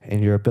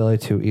and your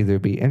ability to either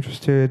be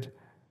interested,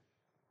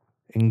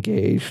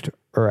 engaged,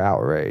 or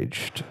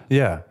outraged.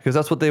 Yeah, because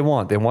that's what they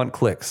want. They want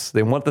clicks.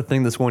 They want the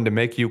thing that's going to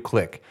make you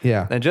click.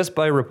 Yeah. And just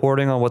by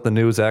reporting on what the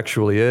news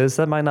actually is,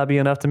 that might not be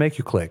enough to make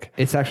you click.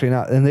 It's actually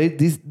not. And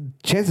these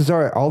chances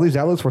are all these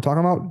outlets we're talking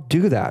about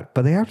do that,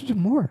 but they have to do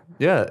more.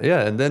 Yeah.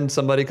 And then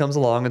somebody comes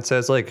along and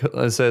says,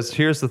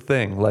 here's the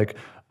thing. Like,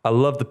 I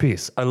love the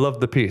piece.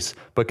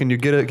 But can you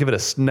give it a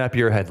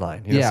snappier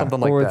headline? Something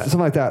like that.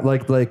 Something like that.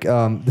 Like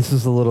this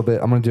is a little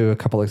bit. I'm going to do a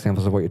couple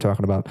examples of what you're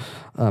talking about,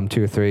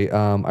 2 or 3.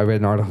 I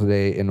read an article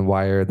today in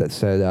Wire that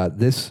said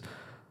this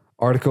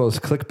article is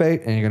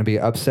clickbait, and you're going to be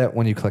upset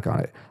when you click on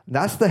it.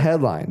 That's the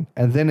headline,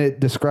 and then it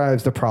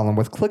describes the problem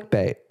with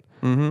clickbait.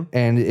 Mm-hmm.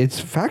 And it's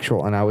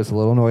factual, and I was a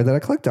little annoyed that I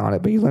clicked on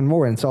it, but you learn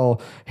more, and it's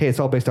all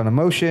based on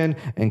emotion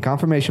and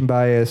confirmation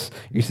bias.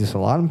 You see this a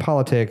lot in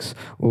politics.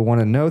 We want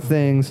to know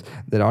things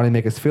that ought to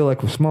make us feel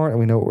like we're smart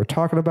and we know what we're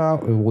talking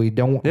about. We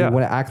want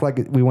to act like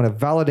we want to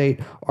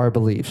validate our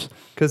beliefs.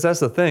 Because that's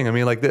the thing. I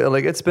mean,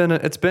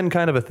 it's been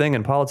kind of a thing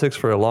in politics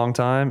for a long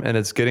time, and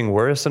it's getting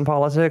worse in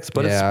politics.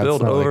 But it's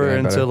spilled over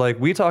into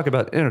we talk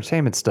about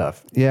entertainment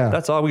stuff. Yeah,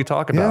 that's all we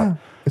talk about.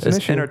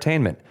 It's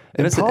entertainment.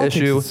 And it's politics,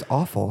 an issue. It's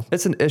awful.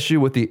 It's an issue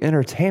with the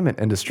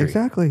entertainment industry.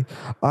 Exactly.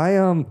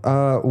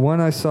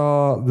 One I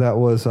saw that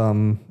was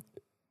and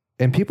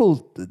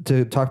people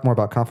to talk more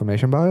about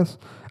confirmation bias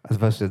as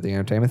opposed to the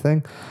entertainment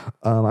thing.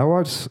 They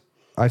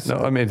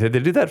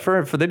do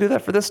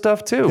that for this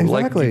stuff too.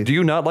 Exactly. Like, do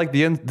you not like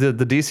the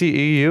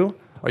DCEU?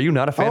 Are you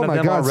not a fan of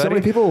them already? So many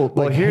people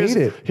hate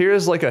it.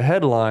 Here's like a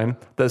headline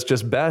that's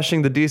just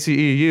bashing the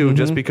DCEU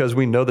just because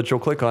we know that you'll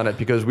click on it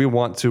because we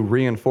want to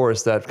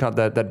reinforce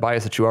that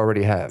bias that you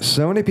already have.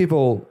 So many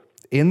people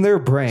in their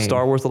brain.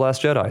 Star Wars: The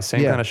Last Jedi,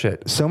 same kind of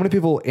shit. So many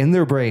people in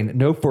their brain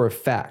know for a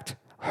fact.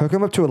 Hook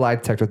them up to a lie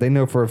detector. They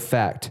know for a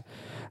fact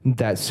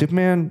that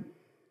Superman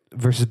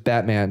versus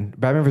Batman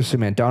versus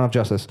Superman, Dawn of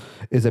Justice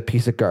is a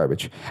piece of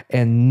garbage.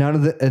 And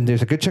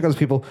there's a good chunk of those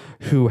people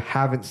who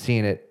haven't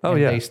seen it.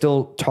 They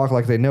still talk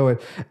like they know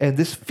it. And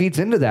this feeds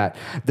into that.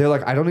 They're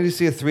like, I don't need to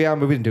see a 3-hour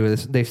movie to do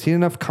this. They've seen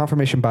enough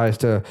confirmation bias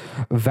to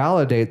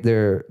validate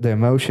their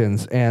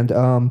emotions. And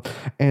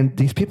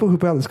these people who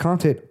put out this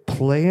content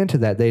play into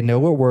that. They know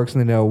what works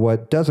and they know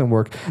what doesn't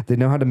work. They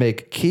know how to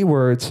make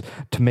keywords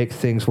to make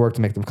things work,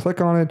 to make them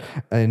click on it.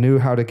 And they knew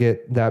how to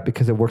get that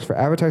because it works for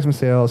advertisement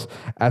sales.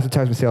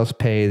 Advertisement sales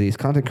pay these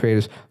content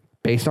creators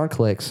based on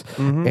clicks,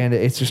 and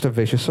it's just a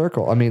vicious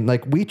circle. I mean,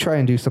 we try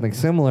and do something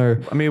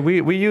similar. I mean,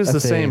 we use the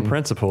same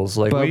principles.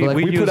 We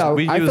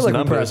use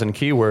numbers and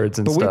keywords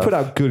and stuff. But we put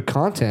out good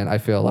content, I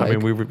feel like. I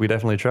mean, we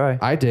definitely try.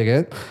 I dig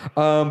it.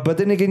 But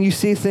then again, you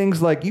see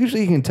things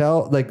usually you can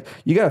tell,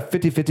 you got a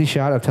 50-50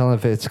 shot of telling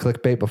if it's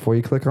clickbait before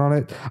you click on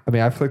it. I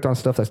mean, I've clicked on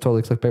stuff that's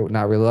totally clickbait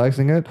not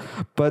realizing it.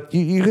 But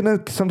you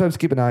can sometimes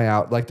keep an eye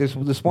out. There's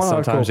this one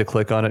article. Sometimes you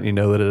click on it and you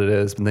know that it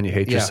is, and then you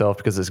hate yourself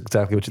because it's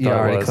exactly what you thought it was.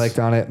 You already clicked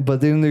on it.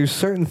 But then there's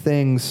certain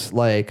things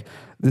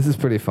this is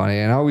pretty funny,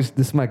 and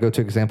this might go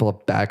to example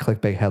of bad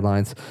clickbait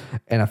headlines,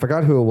 and I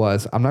forgot who it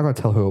was. I'm not going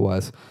to tell who it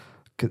was.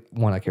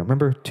 1, I can't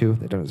remember. 2,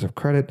 they don't deserve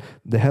credit.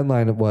 The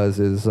headline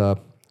is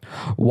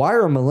why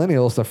are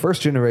millennials the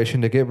first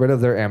generation to get rid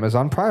of their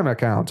Amazon Prime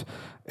account?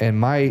 And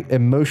my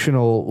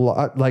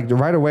emotional,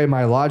 right away,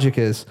 my logic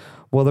is,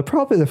 well, they're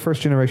probably the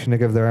first generation to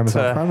give their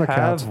Amazon Prime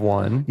account. Have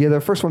one. Yeah, they're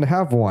the first one to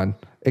have one.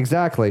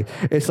 Exactly.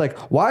 It's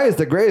why is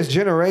the greatest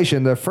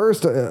generation the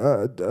first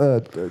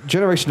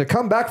generation to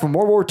come back from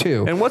World War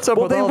II? And what's up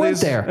with all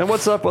these? And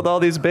what's up with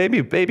all these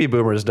baby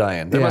boomers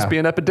dying? There must be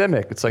an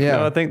epidemic. It's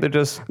no, I think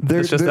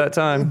it's just that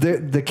time.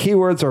 The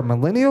keywords are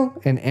millennial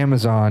and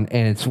Amazon,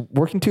 and it's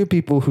older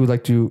people who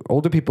like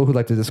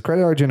to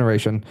discredit our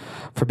generation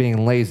for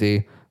being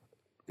lazy.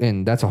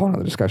 and that's a whole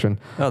other discussion.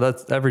 No,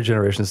 that's every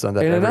generation's done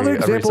that. And another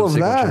example of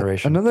that,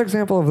 generation. another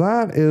example of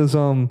that is,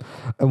 and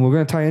we're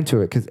going to tie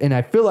into it and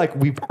I feel like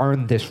we've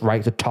earned this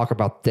right to talk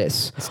about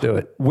this. Let's do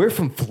it. We're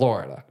from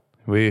Florida.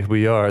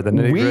 We are the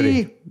nitty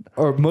gritty.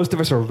 Or most of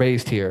us are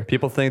raised here.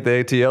 People think the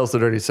ATL's the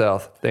dirty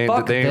South. They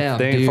Fuck ain't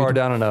them, far dude.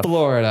 down enough.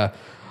 Florida.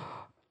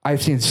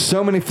 I've seen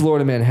so many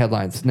Florida Man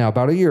headlines. Now,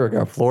 about a year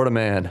ago. Florida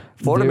Man.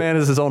 Florida Man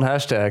is his own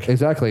hashtag.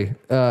 Exactly.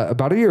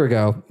 About a year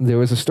ago, there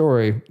was a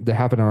story that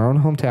happened in our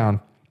own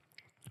hometown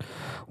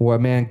where a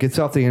man gets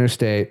off the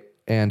interstate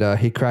and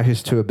he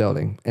crashes to a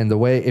building. And the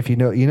way, if you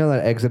know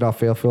that exit off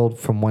Fairfield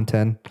from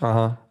 110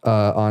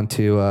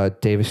 onto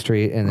Davis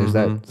Street, and there's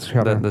that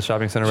The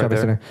shopping center right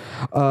there.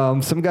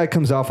 Center. Some guy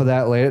comes off of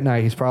that late at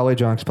night. He's probably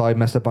drunk. He's probably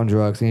messed up on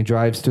drugs, and he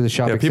drives to the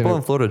shopping Yeah, people center.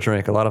 in Florida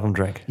drink. A lot of them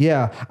drink.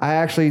 Yeah, I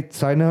actually,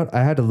 side note,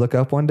 I had to look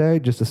up one day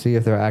just to see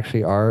if there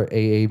actually are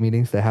AA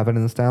meetings that happen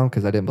in this town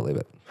because I didn't believe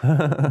it.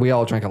 We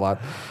all drink a lot.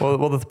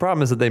 Well, the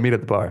problem is that they meet at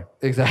the bar.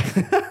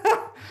 Exactly.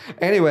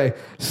 Anyway,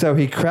 so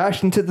he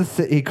crashed into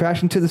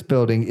this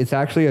building. It's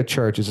actually a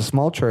church. It's a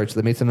small church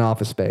that meets in an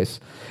office space.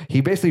 He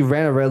basically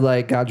ran a red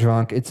light, got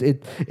drunk.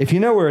 If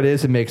you know where it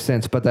is, it makes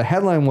sense. But the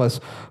headline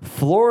was,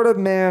 Florida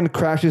man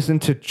crashes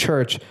into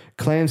church,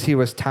 claims he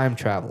was time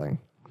traveling,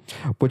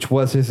 which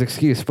was his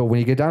excuse. But when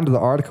you get down to the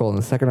article in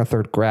the second or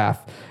third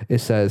graph, it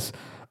says,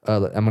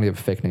 I'm going to give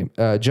a fake name.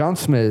 John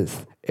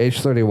Smith, age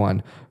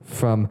 31,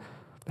 from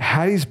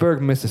Hattiesburg,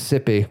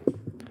 Mississippi.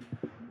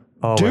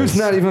 Always. Dude's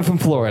not even from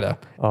Florida.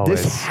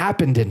 Always. This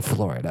happened in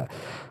Florida.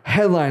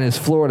 Headline is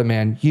Florida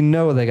man. You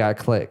know they got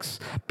clicks.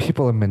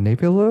 People are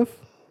manipulative,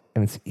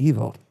 and it's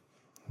evil.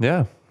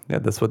 Yeah,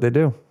 that's what they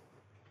do.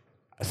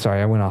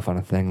 Sorry, I went off on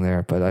a thing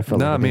there, but I felt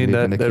No, like I mean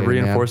that vindicated,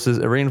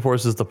 man.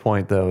 reinforces the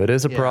point though. It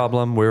is a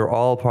problem. We're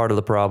all part of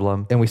the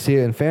problem. And we see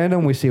it in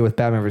fandom. We see it with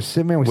Batman vs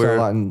Superman. We saw it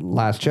a lot in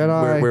Last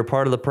Jedi. We're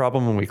part of the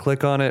problem when we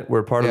click on it.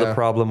 We're part of the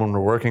problem when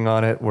we're working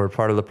on it. We're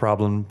part of the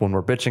problem when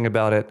we're bitching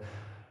about it.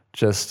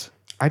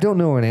 I don't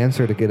know an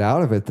answer to get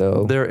out of it,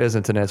 though. There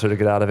isn't an answer to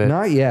get out of it.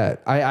 Not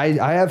yet. I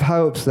have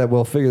hopes that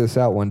we'll figure this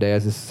out one day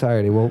as a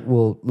society.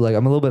 We'll like.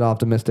 I'm a little bit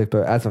optimistic,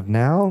 but as of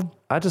now,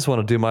 I just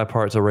want to do my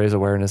part to raise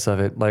awareness of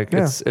it. Like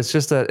it's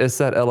just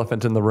that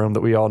elephant in the room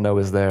that we all know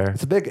is there.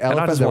 It's a big And I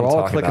elephant just that we're want to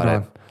all talk clicking about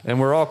on. it. And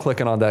we're all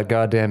clicking on that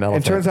goddamn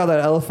elephant. It turns out that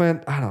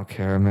elephant, I don't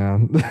care,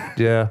 man.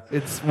 Yeah.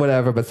 It's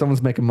whatever, but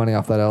someone's making money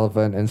off that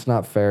elephant, and it's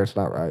not fair. It's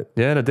not right.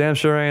 Yeah, and it damn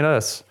sure ain't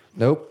us.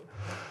 Nope.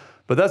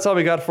 But that's all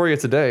we got for you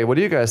today. What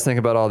do you guys think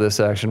about all this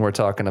action we're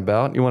talking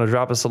about? You want to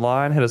drop us a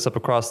line, hit us up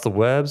across the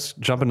webs,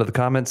 jump into the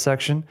comments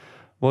section?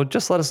 Well,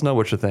 just let us know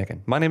what you're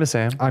thinking. My name is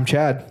Sam. I'm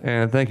Chad.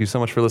 And thank you so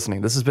much for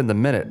listening. This has been The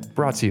Minute,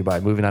 brought to you by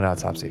Movie Night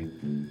Autopsy.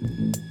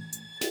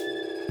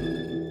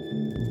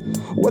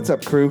 What's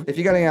up, crew? If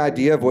you got any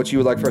idea of what you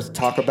would like for us to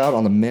talk about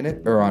on The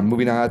Minute or on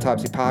Movie Night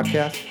Autopsy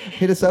podcast,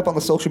 hit us up on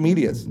the social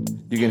medias.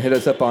 You can hit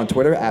us up on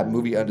Twitter at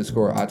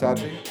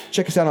movie_autopsy.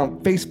 Check us out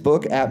on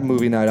Facebook at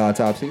Movie Night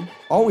Autopsy.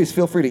 Always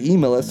feel free to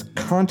email us,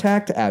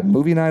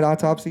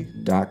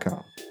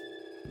 contact@movienightautopsy.com.